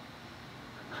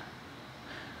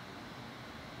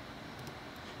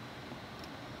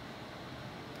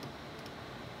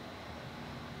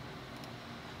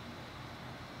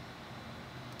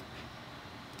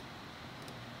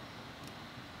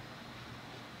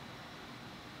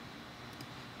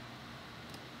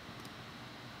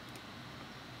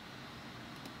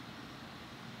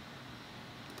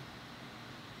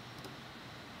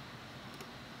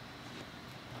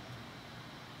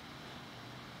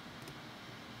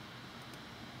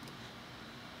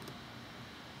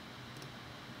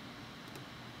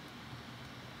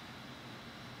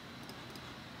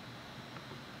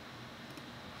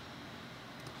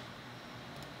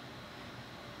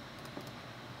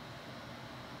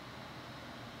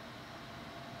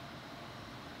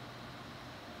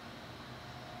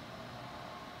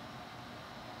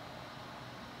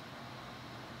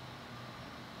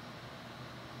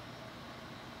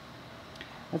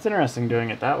 That's interesting doing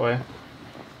it that way.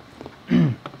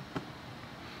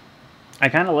 I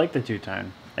kind of like the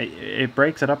two-tone. It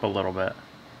breaks it up a little bit.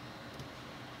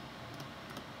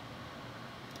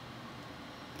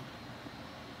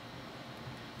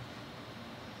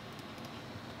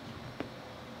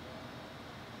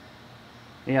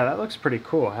 Yeah, that looks pretty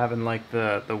cool, having like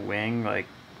the wing like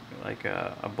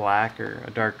a black or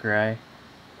a dark gray.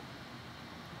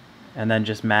 And then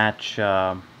just match, you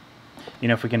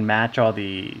know, if we can match all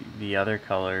the other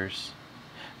colors.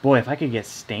 Boy, if I could get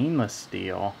stainless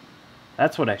steel,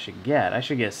 that's what I should get. I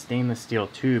should get a stainless steel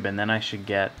tube, and then I should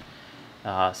get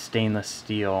stainless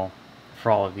steel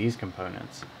for all of these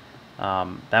components.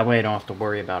 That way I don't have to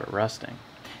worry about it rusting.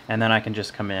 And then I can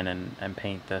just come in and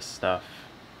paint this stuff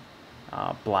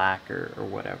black or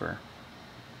whatever.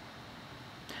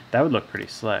 That would look pretty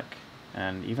slick.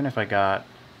 And even if I got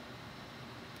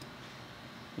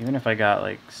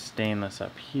like stainless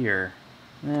up here,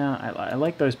 yeah, I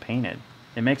like those painted.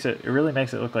 It really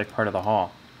makes it look like part of the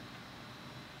hull.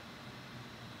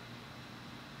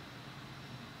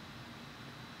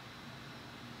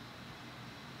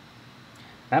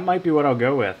 That might be what I'll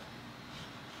go with.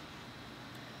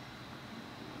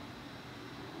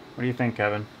 What do you think,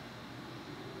 Kevin?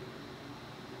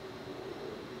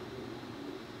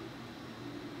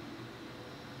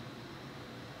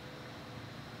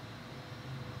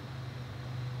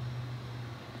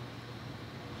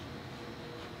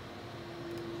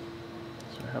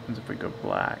 So what happens if we go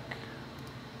black?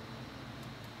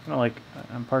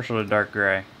 I'm partial to dark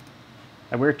gray.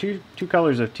 I wear two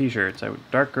colors of t-shirts.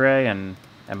 Dark gray and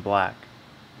black.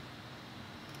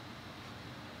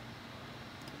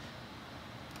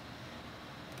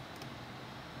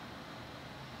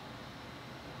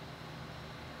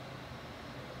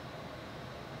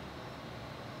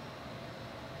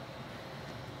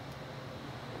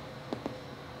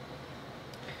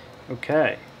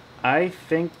 Okay, I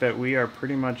think that we are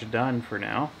pretty much done for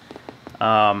now.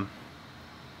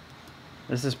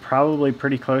 This is probably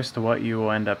pretty close to what you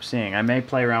will end up seeing. I may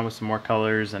play around with some more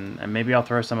colors, and maybe I'll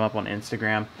throw some up on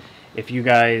Instagram. If you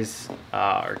guys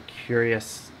are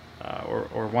curious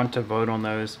or want to vote on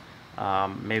those,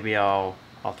 maybe I'll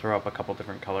throw up a couple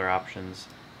different color options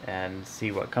and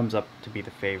see what comes up to be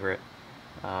the favorite.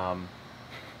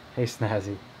 Hey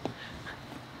Snazzy,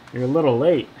 you're a little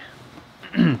late.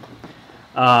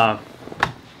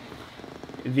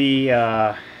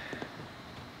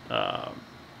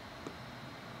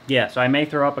 Yeah, so I may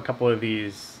throw up a couple of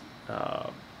these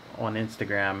on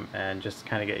Instagram and just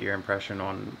kind of get your impression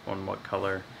on what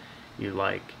color you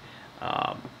like.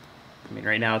 I mean,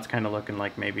 right now it's kind of looking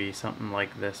like maybe something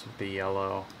like this with the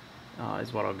yellow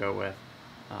is what I'll go with.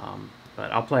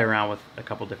 But I'll play around with a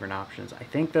couple different options. I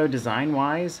think though,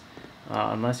 design-wise,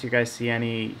 unless you guys see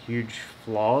any huge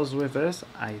flaws with this,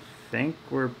 I think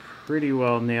we're pretty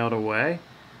well nailed away.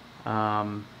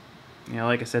 You know,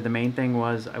 like I said, the main thing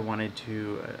was I wanted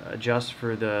to adjust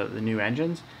for the new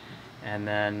engines, and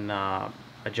then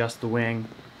adjust the wing,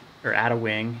 or add a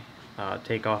wing,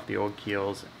 take off the old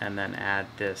keels, and then add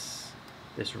this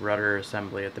rudder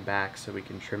assembly at the back so we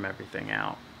can trim everything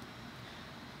out.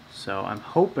 So I'm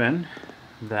hoping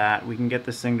that we can get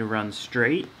this thing to run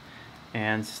straight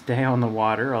and stay on the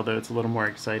water, although it's a little more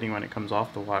exciting when it comes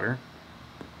off the water.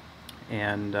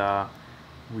 And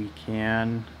we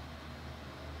can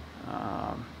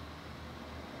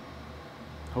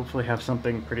hopefully have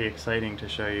something pretty exciting to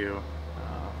show you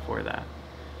for that.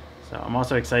 So I'm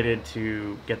also excited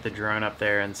to get the drone up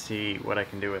there and see what I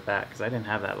can do with that, because I didn't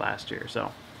have that last year.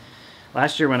 So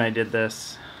last year when I did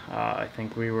this, I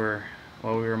think we were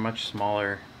a much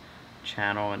smaller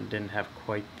channel and didn't have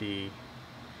quite the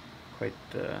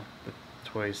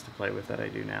toys to play with that I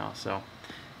do now. So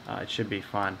it should be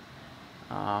fun.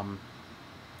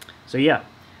 So yeah,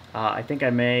 I think I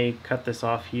may cut this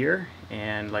off here,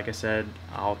 and like I said,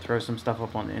 I'll throw some stuff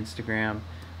up on Instagram.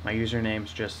 My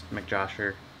username's just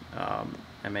McJosher,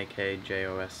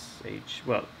 M-A-K-J-O-S-H.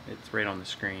 Well, it's right on the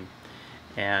screen,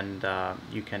 and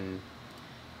you can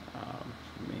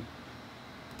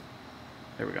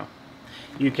there we go.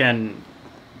 You can,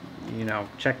 you know,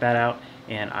 check that out,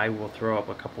 and I will throw up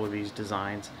a couple of these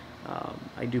designs.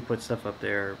 I do put stuff up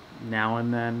there now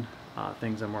and then,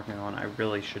 things I'm working on. I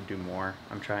really should do more.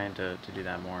 I'm trying to do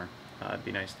that more. It'd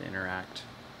be nice to interact.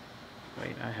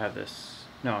 Wait, I have this.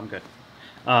 No, I'm good.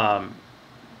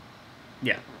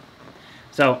 Yeah.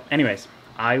 So anyways,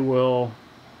 I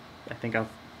think I'll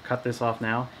cut this off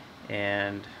now,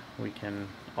 and we can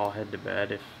all head to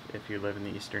bed if you live in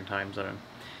the Eastern time zone.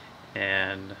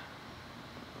 And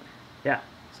yeah,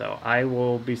 so I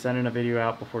will be sending a video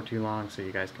out before too long, so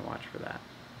you guys can watch for that.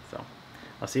 So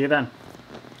I'll see you then.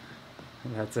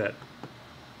 That's it.